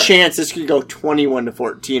 There's for a sure. chance this could go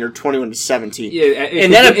 21-14 or 21-17. Yeah,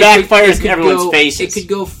 And then it backfires in everyone's faces. It could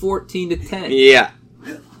go 14-10. Yeah.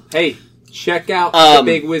 Hey, check out the Um,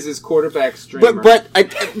 Big Wiz's quarterback streamer. But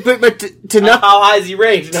to nut How high is he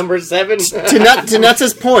ranked? Number 7? to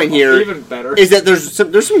Nuts' point here even better. is that there's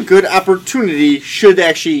some good opportunity should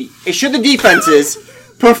the defenses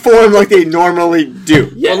perform like they normally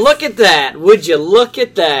do. Well, look at that. Would you look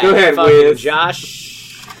at that? Go ahead, fucking Wiz.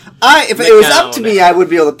 Josh. If it was up to me, I would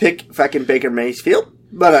be able to pick fucking Baker Mayfield,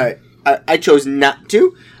 but I chose not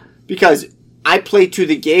to because I play to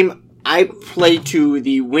the game. I play to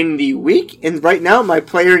the win the week, and right now my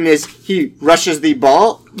player is he rushes the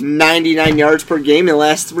ball 99 yards per game in the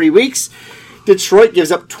last 3 weeks. Detroit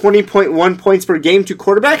gives up 20.1 points per game to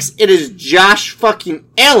quarterbacks. It is Josh fucking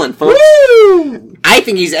Allen, folks. Woo! I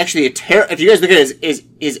think he's actually if you guys look at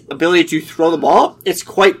his ability to throw the ball, it's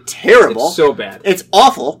quite terrible. It's so bad. It's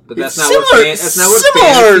awful. But that's It's not what similar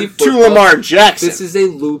fantasy to football- Lamar Jackson. This is a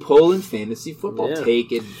loophole in fantasy football. Yeah.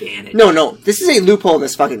 Take advantage. No. This is a loophole in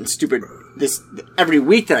this fucking stupid. This every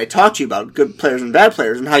week that I talk to you about good players and bad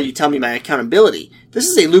players and how you tell me my accountability. This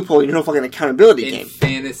is a loophole in no fucking accountability In game.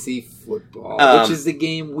 fantasy football, which is the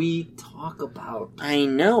game we talk about. I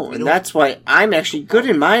know, and don't- that's why I'm actually good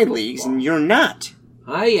in my leagues and you're not.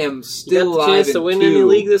 I am You still got the alive chance to in win 2. any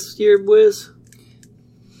league this year, Wiz?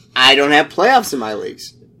 I don't have playoffs in my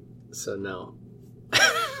leagues. So no.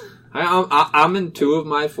 I'm in 2 of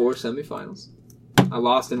my 4 semifinals. I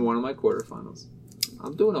lost in 1 of my quarterfinals.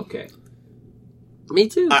 I'm doing okay. Me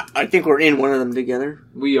too. I think we're in one of them together.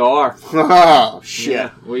 We are. Oh shit.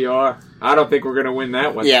 Yeah, we are. I don't think we're going to win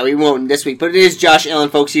that one. Yeah, we won't this week, but it is Josh Allen,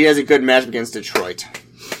 folks. He has a good matchup against Detroit.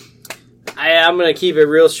 I'm going to keep it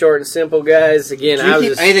real short and simple, guys. Again, Do you I was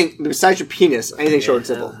keep just... anything besides your penis, anything short and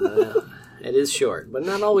simple. It is short, but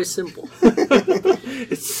not always simple.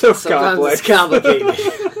 It's so Sometimes complex. it's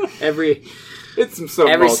complicated. Every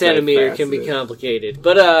Every centimeter can be complicated.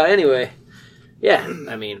 But anyway, yeah,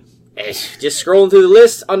 I mean, just scrolling through the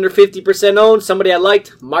list, under 50% owned, somebody I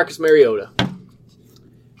liked, Marcus Mariota.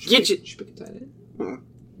 Get you pick a tight end. You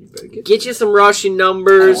better get you some rushing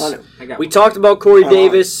numbers. I got We one. talked about Corey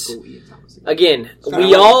Davis. Go Ian Thomas. Again,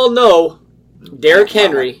 we all know Derrick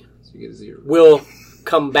Henry So you get a 0. will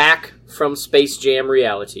come back from Space Jam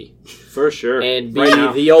reality For sure. and be Right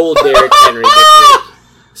now. the old Derrick Henry this week.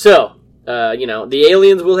 So, the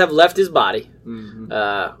aliens will have left his body.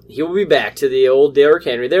 Mm-hmm. He will be back to the old Derrick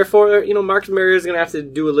Henry. Therefore, Marcus Mariota is going to have to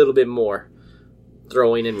do a little bit more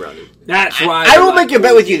throwing and running. That's why I will make a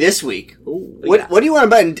bet with you this week. Ooh. What do you want to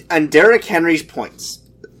bet on Derrick Henry's points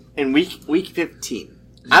in week 15?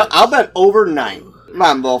 I'll bet over 9. Come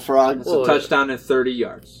on, Bullfrog. That's a touchdown and 30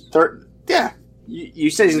 yards. Yeah. You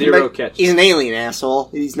said he's 0 catches. He's an alien, asshole.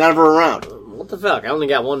 He's never around. What the fuck? I only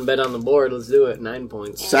got one bet on the board. Let's do it. 9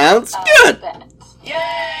 points. Sounds good.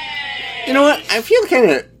 You know what? I feel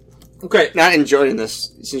kind of Okay. not enjoying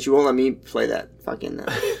this since you won't let me play that fucking...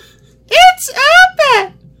 It's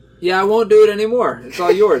open! Yeah, I won't do it anymore. It's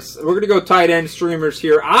all yours. We're going to go tight end streamers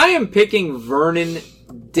here. I am picking Vernon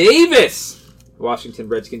Davis. Washington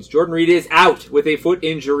Redskins. Jordan Reed is out with a foot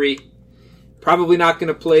injury. Probably not going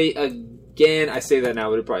to play again. I say that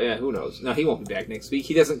now, but who knows? No, he won't be back next week.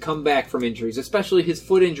 He doesn't come back from injuries, especially his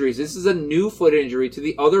foot injuries. This is a new foot injury to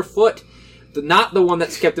the other foot. Not the one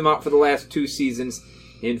that's kept him out for the last 2 seasons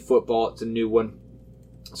in football. It's a new one.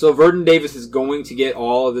 So Vernon Davis is going to get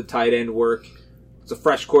all of the tight end work. It's a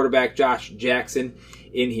fresh quarterback, Josh Jackson,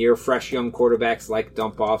 in here. Fresh young quarterbacks like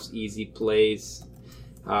dump-offs, easy plays.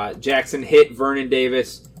 Jackson hit Vernon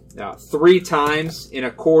Davis 3 times in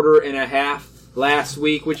a quarter and a half last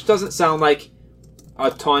week, which doesn't sound like a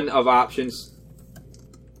ton of options.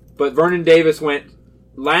 But Vernon Davis went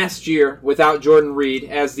last year without Jordan Reed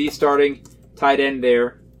as the starting tight end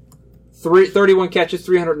there. 31 catches,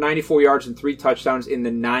 394 yards, and 3 touchdowns in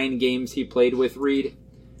the 9 games he played with Reed.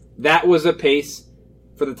 That was a pace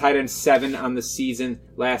for the tight end 7 on the season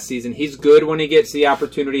last season. He's good when he gets the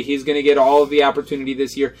opportunity. He's going to get all of the opportunity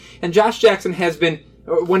this year. And Josh Jackson has been,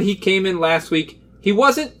 when he came in last week, he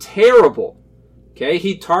wasn't terrible. Okay,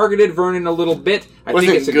 he targeted Vernon a little bit. I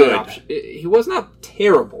think it's a good option. He was not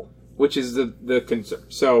terrible, which is the concern.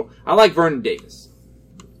 So I like Vernon Davis.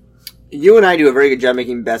 You and I do a very good job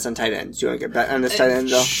making bets on tight ends. Do you want to get a bet on this tight end,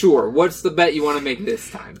 though? Sure. What's the bet you want to make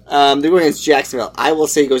this time? They're going against Jacksonville. I will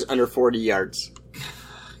say he goes under 40 yards.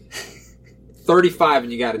 35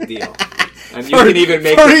 and you got a deal. And you can even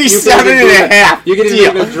make 37 and a half. You can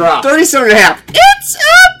even drop. 37 and a half. It's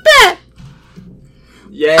a bet!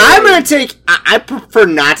 Yeah. I'm going to take... I prefer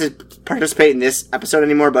not to participate in this episode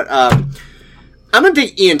anymore, but I'm going to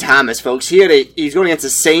take Ian Thomas, folks. He's going against the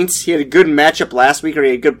Saints. He had a good matchup last week, or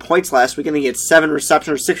he had good points last week. I think he had 7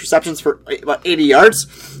 receptions or 6 receptions for about 80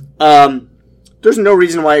 yards. There's no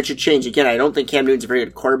reason why it should change. Again, I don't think Cam Newton's a very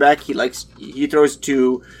good quarterback. He throws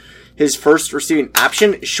to his first receiving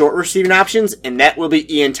option, short receiving options, and that will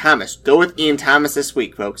be Ian Thomas. Go with Ian Thomas this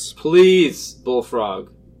week, folks. Please,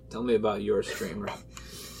 Bullfrog, tell me about your streamer.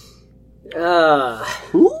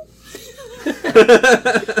 Who?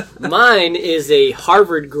 Mine is a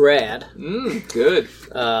Harvard grad. Good.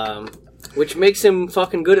 Which makes him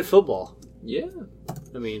fucking good at football. Yeah.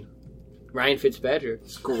 I mean, Ryan Fitzpatrick.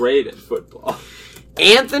 He's great at football.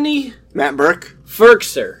 Anthony Matt Burke.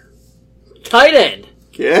 Ferkser. Tight end.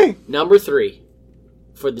 Okay. Number 3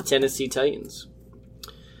 for the Tennessee Titans.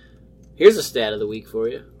 Here's a stat of the week for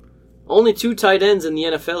you. Only 2 tight ends in the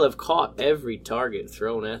NFL have caught every target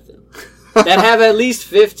thrown at them. That have at least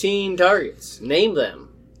 15 targets. Name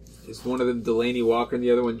them. Is one of them Delaney Walker and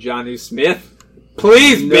the other one Jonnu Smith?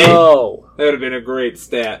 Please be. No. That would have been a great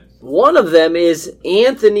stat. One of them is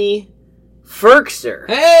Anthony Ferkser.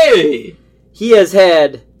 Hey! He has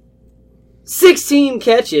had 16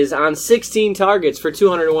 catches on 16 targets for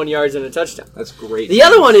 201 yards and a touchdown. That's great. The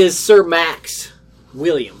other one is Sir Max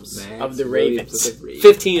Williams of the Williams Ravens. of the Ravens.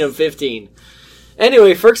 15 of 15.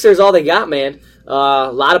 Anyway, Ferkser's all they got, man.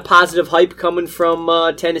 A lot of positive hype coming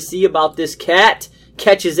from Tennessee about this cat.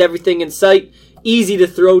 Catches everything in sight. Easy to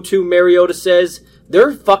throw to, Mariota says.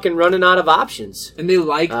 They're fucking running out of options. And they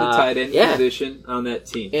like the tight end position on that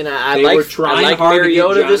team. And they were trying hard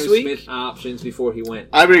Mariota to get this Jonnu week. Smith options before he went.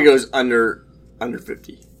 I bet he goes under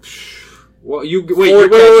 50. Well,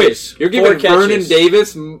 wait. You're giving Vernon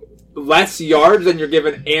Davis less yards than you're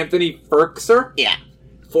giving Anthony Ferkser? Yeah.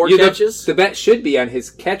 4 catches? The bet should be on his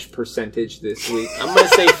catch percentage this week. I'm going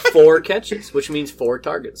to say 4 catches, which means 4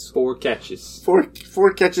 targets. 4 catches.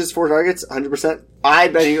 4 catches, 4 targets, 100%. I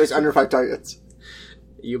bet he goes under 5 targets.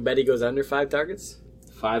 You bet he goes under 5 targets?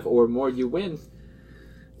 5 or more, you win.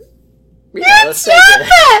 Yeah, let's take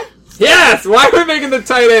it. Yes! Why are we making the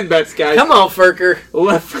tight end bets, guys? Come on, Furker.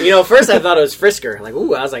 Left. First I thought it was Frisker. I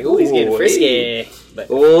was like, he's getting frisky. But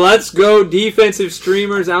Let's go defensive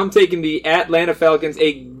streamers. I'm taking the Atlanta Falcons,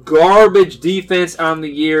 a garbage defense on the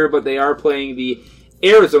year, but they are playing the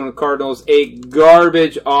Arizona Cardinals, a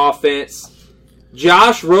garbage offense.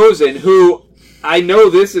 Josh Rosen, who I know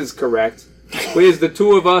this is correct, because the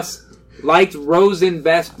two of us liked Rosen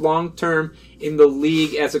best long-term in the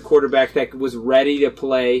league as a quarterback that was ready to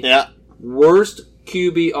play. Yeah. Worst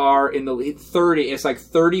QBR in the league, 30. It's like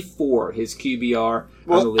 34, his QBR in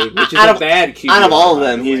the league, which is a bad QBR. Out of all of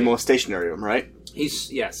them, he's the most stationary of them, right?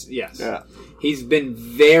 Yes. Yeah. He's been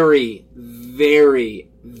very, very,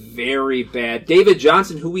 very bad. David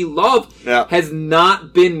Johnson, who we love, has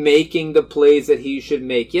not been making the plays that he should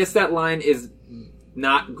make. Yes, that line is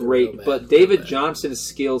not great, but David Johnson's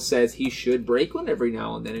skill says he should break one every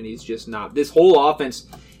now and then, and he's just not. This whole offense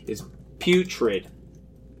is putrid.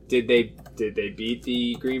 Did they beat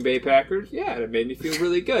the Green Bay Packers? Yeah, it made me feel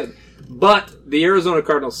really good. But the Arizona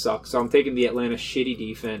Cardinals suck, so I'm taking the Atlanta shitty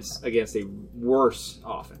defense against a worse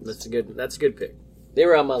offense. that's a good pick. They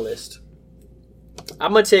were on my list.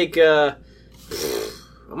 I'm gonna take the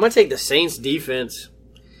Saints defense.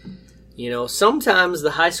 Sometimes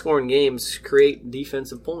the high-scoring games create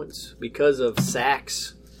defensive points because of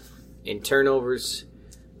sacks and turnovers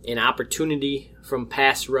and opportunity from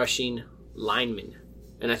pass-rushing linemen.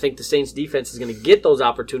 And I think the Saints defense is going to get those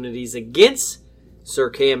opportunities against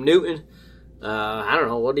Sir Cam Newton. I don't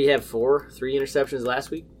know, what did he have, 3 interceptions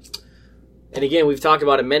last week? And again, we've talked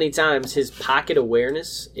about it many times. His pocket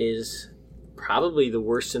awareness is probably the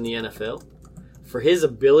worst in the NFL. For his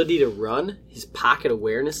ability to run, his pocket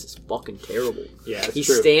awareness is fucking terrible. Yeah, that's he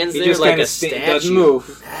true. stands there like a statue. Doesn't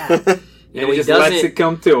move. He just lets it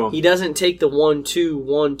come to him. He doesn't take the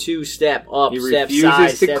 1-2 step up, He step refuses side,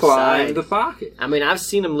 to step climb side. the pocket. I mean, I've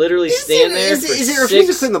seen him literally stand there for Is it 6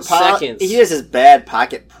 refusing to clean the pocket? seconds. He has his bad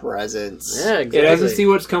pocket presence. Yeah, exactly. It doesn't see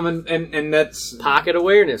what's coming, and that's... Pocket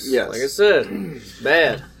awareness. Yes. Like I said, it's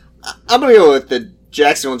bad. I'm going to go with the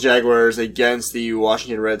Jacksonville Jaguars against the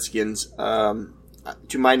Washington Redskins.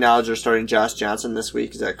 To my knowledge, they're starting Josh Johnson this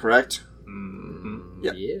week. Is that correct? Mm-hmm.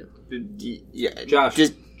 Yeah. Josh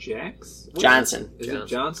Just Jax? Johnson. Is it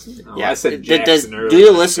Johnson? Oh, Yeah. I said Does- Jackson earlier. do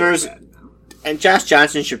the listeners- And Josh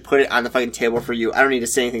Johnson should put it on the fucking table for you. I don't need to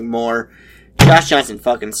say anything more. Josh Johnson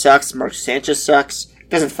fucking sucks. Mark Sanchez sucks.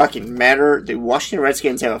 Doesn't fucking matter. The Washington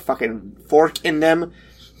Redskins have a fucking fork in them.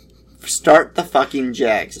 Start the fucking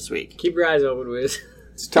Jags this week. Keep your eyes open, Wiz.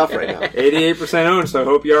 It's tough right now. 88% owned, so I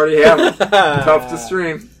hope you already have them. Tough to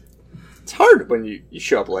stream. It's hard when you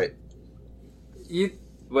show up late.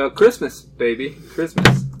 Christmas, baby.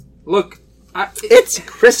 Christmas. Look, It's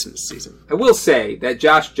Christmas season. I will say that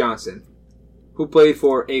Josh Johnson, who played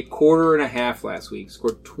for a quarter and a half last week,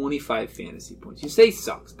 scored 25 fantasy points. You say he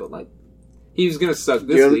sucks, but he was going to suck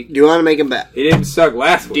this week. Do you want to make a bet? He didn't suck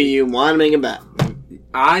last week. Do you want to make a bet?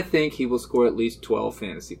 I think he will score at least 12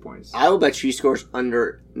 fantasy points. I will bet you he scores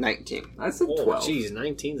under 19. I said 12. Oh, jeez,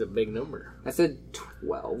 19's a big number. I said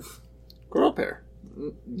 12. Grow up here.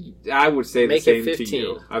 I would say Make the it same 15. to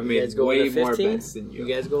you. I've You made guys go way with a more 15? bets than you.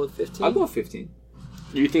 You guys go with 15? I'll go 15.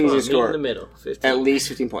 Do you think he's going to Meet in score the middle. 15. at least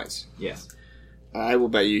 15 points? Yes. I will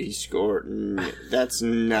bet you he scored. That's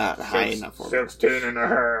not high enough for me. 16 and a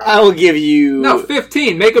half. I will give you... No,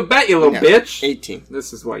 15. Make a bet, you little bitch. 18.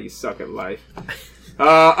 This is why you suck at life.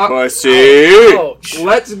 Pussy! Ouch.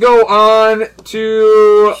 Let's go on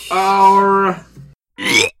to our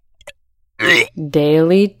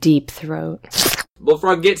Daily Deep Throat.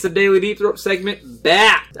 Bullfrog Gets the Daily Deep Throat segment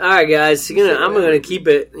back. All right, guys. I'm going to keep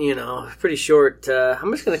it, pretty short.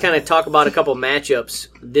 I'm just going to kind of talk about a couple matchups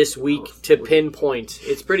this week to pinpoint.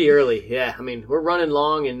 It's pretty early. Yeah, I mean, we're running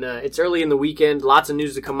long, and it's early in the weekend. Lots of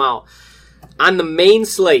news to come out. On the main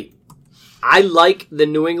slate, I like the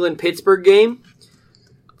New England-Pittsburgh game.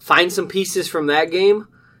 Find some pieces from that game.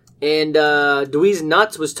 And Dweez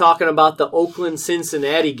Nuts was talking about the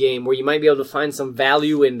Oakland-Cincinnati game, where you might be able to find some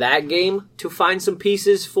value in that game to find some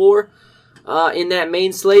pieces for in that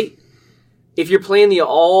main slate. If you're playing the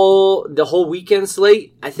whole weekend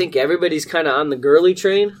slate, I think everybody's kind of on the Gurley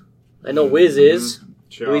train. I know Wiz is.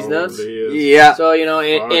 Dweez Nuts. Yeah. So,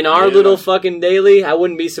 in our little fucking daily, I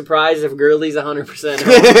wouldn't be surprised if Gurley's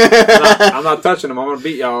 100%. I'm not touching him. I'm going to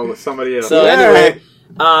beat y'all with somebody else. So, anyway...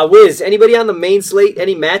 Wiz, anybody on the main slate,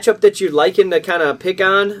 any matchup that you're liking to kind of pick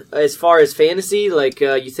on as far as fantasy? Like,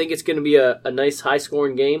 you think it's going to be a nice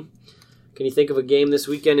high-scoring game? Can you think of a game this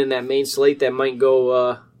weekend in that main slate that might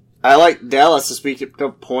go... I like Dallas this week at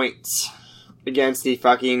no points. against the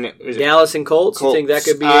fucking Dallas and Colts. You think that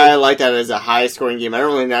could be? I like that as a high-scoring game. I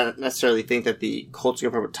don't really not necessarily think that the Colts are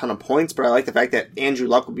going to put up a ton of points, but I like the fact that Andrew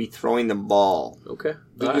Luck will be throwing the ball. Okay.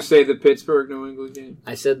 Did you say the Pittsburgh-New England game?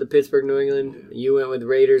 I said the Pittsburgh-New England. You went with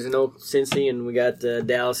Raiders and Cincy, and we got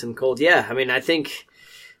Dallas and Colts. Yeah, I mean, I think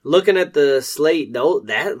looking at the slate, though,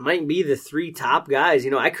 that might be the 3 top guys.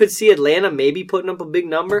 I could see Atlanta maybe putting up a big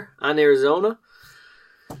number on Arizona.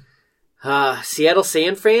 Seattle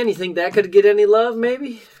San Fran, you think that could get any love,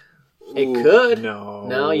 maybe? It could.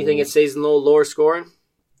 No, you think it stays in a little lower scoring?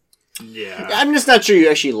 Yeah. I'm just not sure you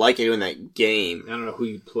actually like it in that game. I don't know who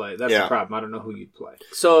you'd play. That's the problem. I don't know who you'd play.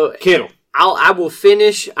 So Kittle. I will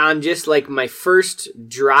finish on just like my first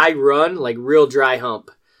dry run, like real dry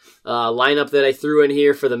hump lineup that I threw in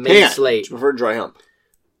here for the main slate. Do you prefer dry hump?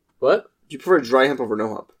 What? Do you prefer dry hump over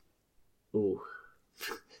no hump? Ooh.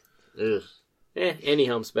 Ugh. Any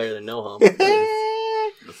hump's better than no hump.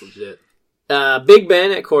 That's legit. Big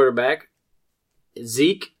Ben at quarterback.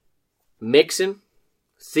 Zeke, Mixon,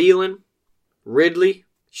 Thielen, Ridley,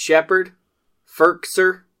 Shepard,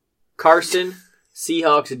 Ferkser, Carson,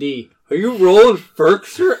 Seahawks D. Are you rolling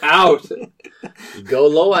Ferkser out? You go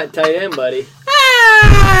low at tight end, buddy.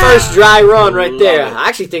 First dry run right there. I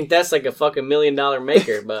actually think that's like a fucking $1 million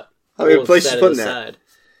maker, but how many places putting that?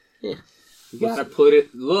 Yeah. You gotta put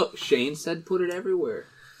it. Look, Shane said put it everywhere.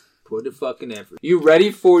 Put it fucking everywhere. You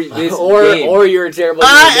ready for this game? Or you're a terrible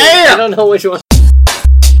I am! I don't know which one.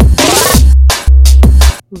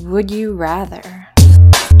 Would you rather?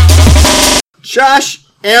 Josh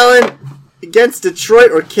Allen against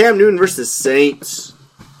Detroit or Cam Newton versus Saints?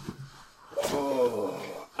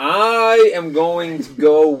 I am going to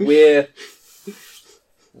go with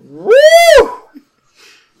Woo!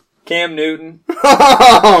 Cam Newton.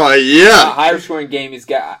 Oh yeah! A higher scoring game. He's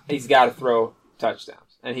got to throw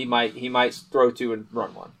touchdowns, and he might throw 2 and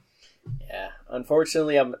run 1. Yeah,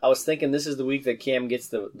 unfortunately, I was thinking this is the week that Cam gets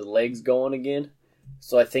the legs going again.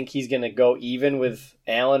 So I think he's going to go even with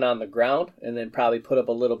Allen on the ground and then probably put up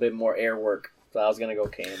a little bit more air work. So I was going to go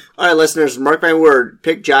Cam. All right, listeners, mark my word.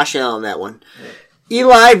 Pick Josh Allen on that one. Yeah.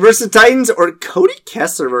 Eli versus Titans or Cody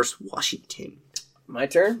Kessler versus Washington? My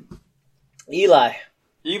turn? Eli.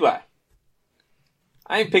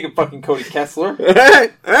 I ain't picking fucking Cody Kessler.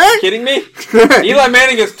 Hey? Kidding me? Eli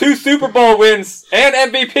Manning has 2 Super Bowl wins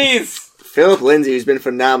and MVPs. Philip Lindsay, who's been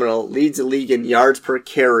phenomenal, leads the league in yards per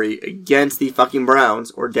carry against the fucking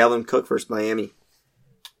Browns, or Dalvin Cook versus Miami.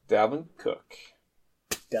 Dalvin Cook.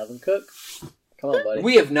 Come on, buddy.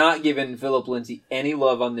 We have not given Philip Lindsay any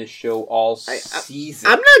love on this show all season.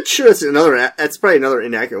 I'm not sure that's probably another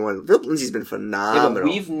inaccurate one. Philip Lindsay's been phenomenal.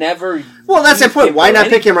 Yeah, we've never... Well, that's the point. Why not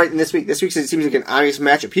pick him right in this week? This week it seems like an obvious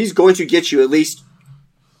matchup. He's going to get you at least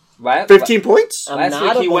 15 points?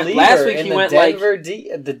 Last week he went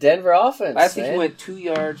the Denver offense. Last week he went 2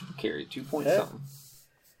 yards per carry, 2 point something.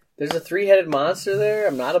 There's a 3-headed monster there.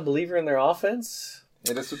 I'm not a believer in their offense.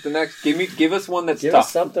 Hit us with the next. Give us one that's Give tough.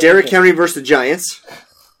 us something. Derrick Henry versus the Giants,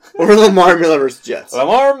 or Lamar Miller versus Jets.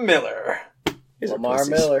 Lamar Miller.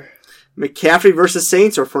 McCaffrey versus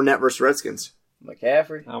Saints, or Fournette versus Redskins.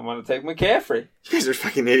 McCaffrey. I want to take McCaffrey. You guys are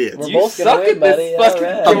fucking idiots. We're both suck gonna win, at buddy. this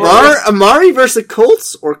fucking Amari versus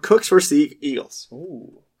Colts, or Cooks versus the Eagles.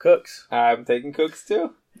 Ooh, Cooks. I'm taking Cooks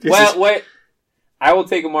too. This Wait. I will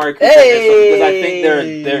take Amari Cooks on this one because I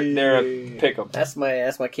think they're a pick 'em. That's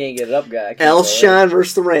my can't get it up guy. Alshon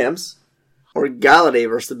versus the Rams, or Galladay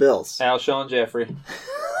versus the Bills. Alshon Jeffrey.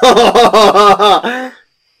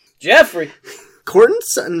 Jeffrey. Courtland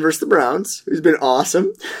Sutton versus the Browns, who's been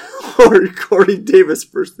awesome, or Corey Davis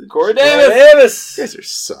versus the Corey Davis. You guys are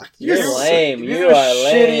sucked. You're lame. You are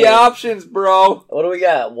shitty options, bro. What do we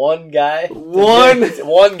got? One guy.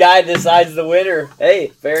 One guy decides the winner. Hey,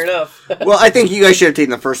 fair enough. Well, I think you guys should have taken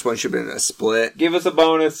the first one. Should have been a split. Give us a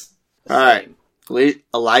bonus. All right.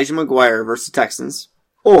 Elijah McGuire versus the Texans,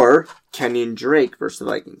 or Kenyon Drake versus the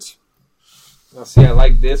Vikings. Now, see, I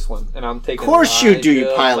like this one, and I'm taking. Of course you do, you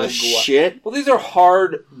Elijah pile of McGuire. shit. Well, these are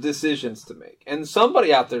hard decisions to make, and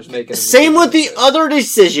somebody out there's making. Same with the other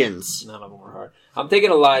decisions. None of them are hard. I'm taking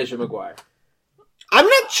Elijah McGuire. I'm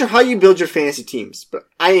not sure how you build your fantasy teams, but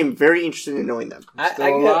I am very interested in knowing them.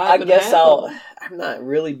 I guess I'm not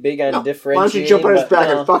really big on differentiating. Why don't you jump on his back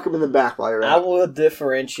and fuck him in the back while you're at it? I will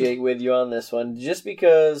differentiate with you on this one, just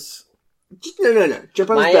because. No.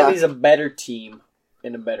 Jump on his back. Miami's a better team.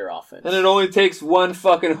 In a better offense. And it only takes one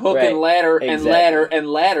fucking hook and ladder and ladder and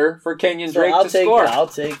ladder for Kenyon Drake to score. I'll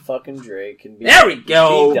take fucking Drake and be there we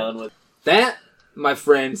go. Be done with that, my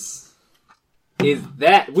friends, is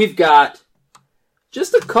that. We've got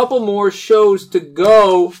just a couple more shows to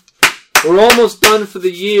go. We're almost done for the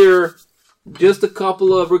year. just a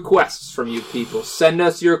couple of requests from you people. Send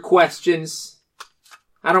us your questions.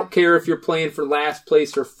 I don't care if you're playing for last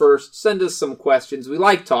place or first. Send us some questions. We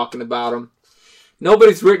like talking about them.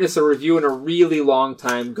 Nobody's written us a review in a really long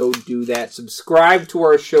time. Go do that. Subscribe to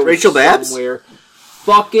our show Rachel Babs? somewhere.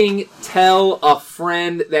 Fucking tell a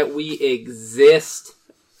friend that we exist.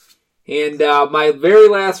 And my very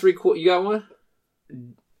last request... You got one?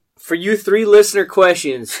 For you 3 listener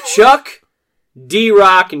questions, Chuck,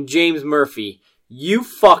 D-Rock, and James Murphy, you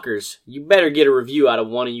fuckers, you better get a review out of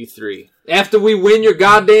one of you 3. After we win your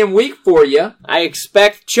goddamn week for you. I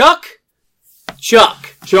expect Chuck. Yeah,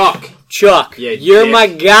 You're dick. my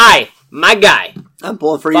guy. My guy. I'm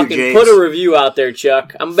pulling for Fucking you, James. put a review out there,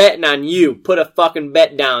 Chuck. I'm betting on you. Put a fucking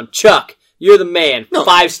bet down. Chuck, you're the man. No,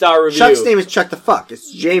 5-star review. Chuck's name is Chuck the Fuck.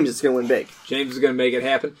 It's James that's going to win big. James is going to make it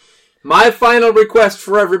happen. My final request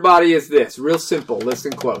for everybody is this. Real simple.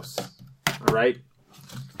 Listen close. All right?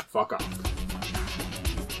 Fuck off.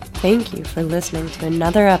 Thank you for listening to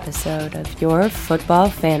another episode of Your Football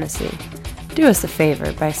Fantasy. Do us a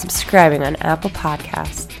favor by subscribing on Apple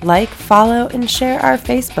Podcasts, like, follow, and share our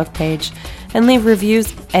Facebook page, and leave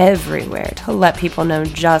reviews everywhere to let people know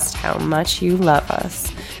just how much you love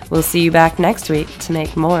us. We'll see you back next week to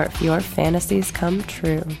make more of your fantasies come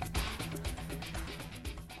true.